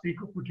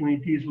fantastic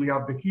opportunities. We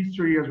have the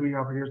history, as we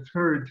have just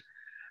heard.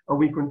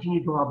 We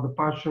continue to have the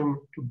passion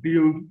to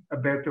build a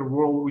better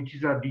world, which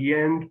is at the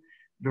end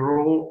the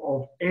role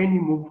of any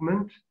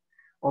movement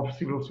of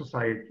civil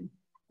society.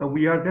 And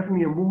we are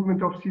definitely a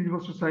movement of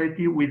civil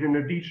society with an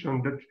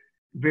addition that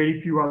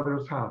very few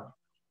others have,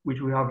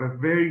 which we have a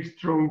very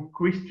strong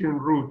Christian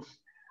roots,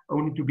 and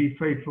we need to be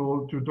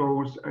faithful to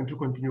those and to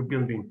continue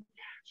building.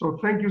 So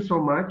thank you so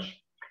much.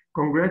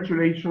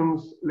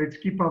 Congratulations. Let's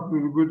keep up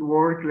with the good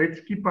work. Let's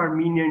keep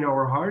Armenia in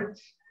our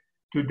hearts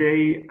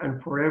today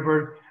and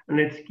forever. And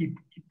let's keep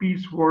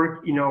peace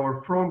work in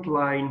our front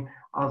line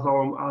as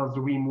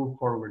we move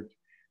forward.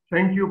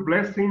 Thank you.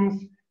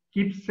 Blessings.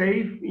 Keep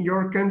safe in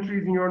your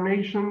countries, in your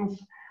nations.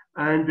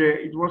 And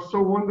it was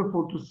so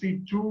wonderful to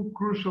see two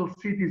crucial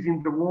cities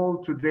in the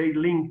world today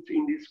linked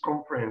in this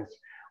conference.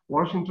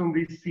 Washington,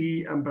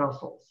 D.C. and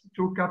Brussels,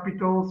 two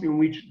capitals in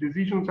which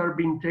decisions are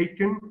being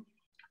taken.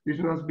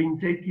 Decisions have been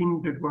taken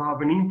that will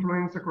have an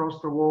influence across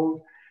the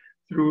world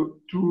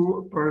through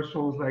two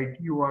persons like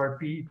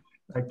URP,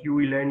 like you,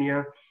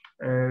 Ilenia,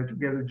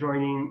 together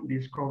joining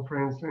this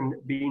conference and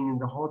being in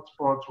the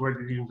hotspots where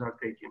decisions are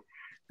taken.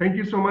 Thank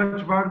you so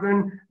much, Vardan.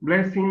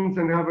 Blessings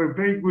and have a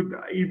very good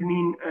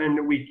evening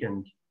and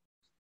weekend.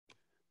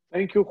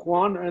 Thank you,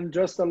 Juan. And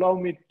just allow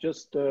me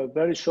just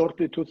very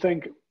shortly to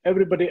thank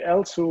everybody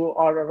else who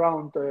are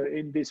around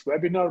in this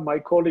webinar. My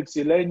colleagues,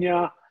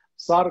 Ilenia,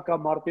 Sarka,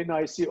 Martina,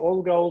 I see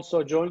Olga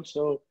also joined.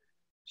 So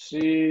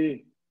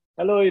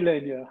hello,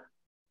 Ilenia.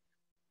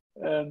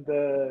 And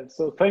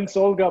so thanks,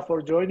 Olga,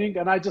 for joining.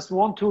 And I just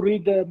want to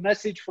read a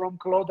message from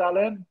Claude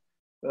Allen.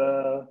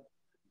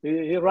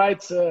 He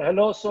writes,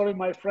 hello, sorry,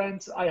 my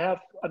friends, I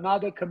have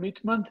another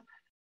commitment.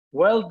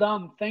 Well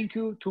done, thank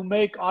you to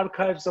make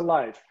archives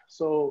alive.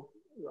 So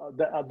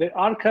the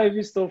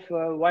archivist of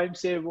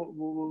YMCA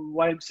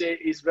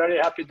is very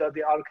happy that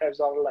the archives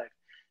are alive.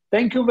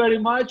 Thank you very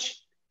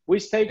much. We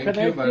stay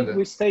connected,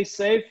 we stay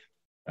safe.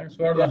 Thanks,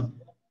 Vardan.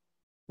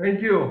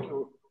 Thank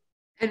you.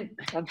 And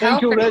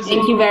thank you, Rezi.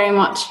 Thank you very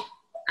much.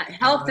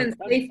 Health and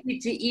safety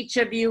to each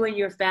of you and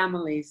your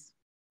families.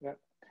 Yeah.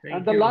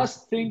 And the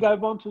last thing I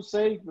want to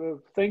say,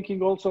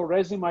 thanking also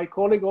Rezi, my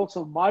colleague,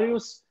 also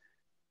Marius,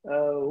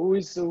 who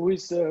is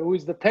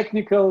the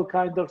technical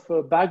kind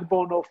of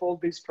backbone of all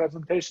these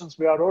presentations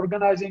we are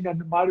organizing,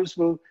 and Marius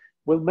will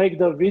make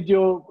the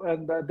video,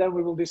 and then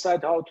we will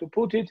decide how to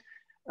put it.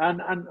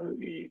 And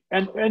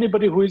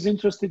anybody who is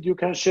interested, you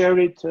can share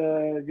it,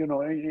 you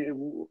know,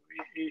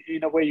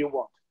 in a way you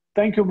want.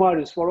 Thank you,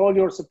 Marius, for all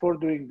your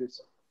support doing this.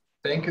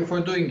 Thank you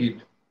for doing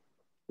it.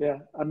 Yeah,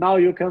 and now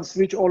you can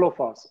switch all of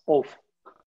us off.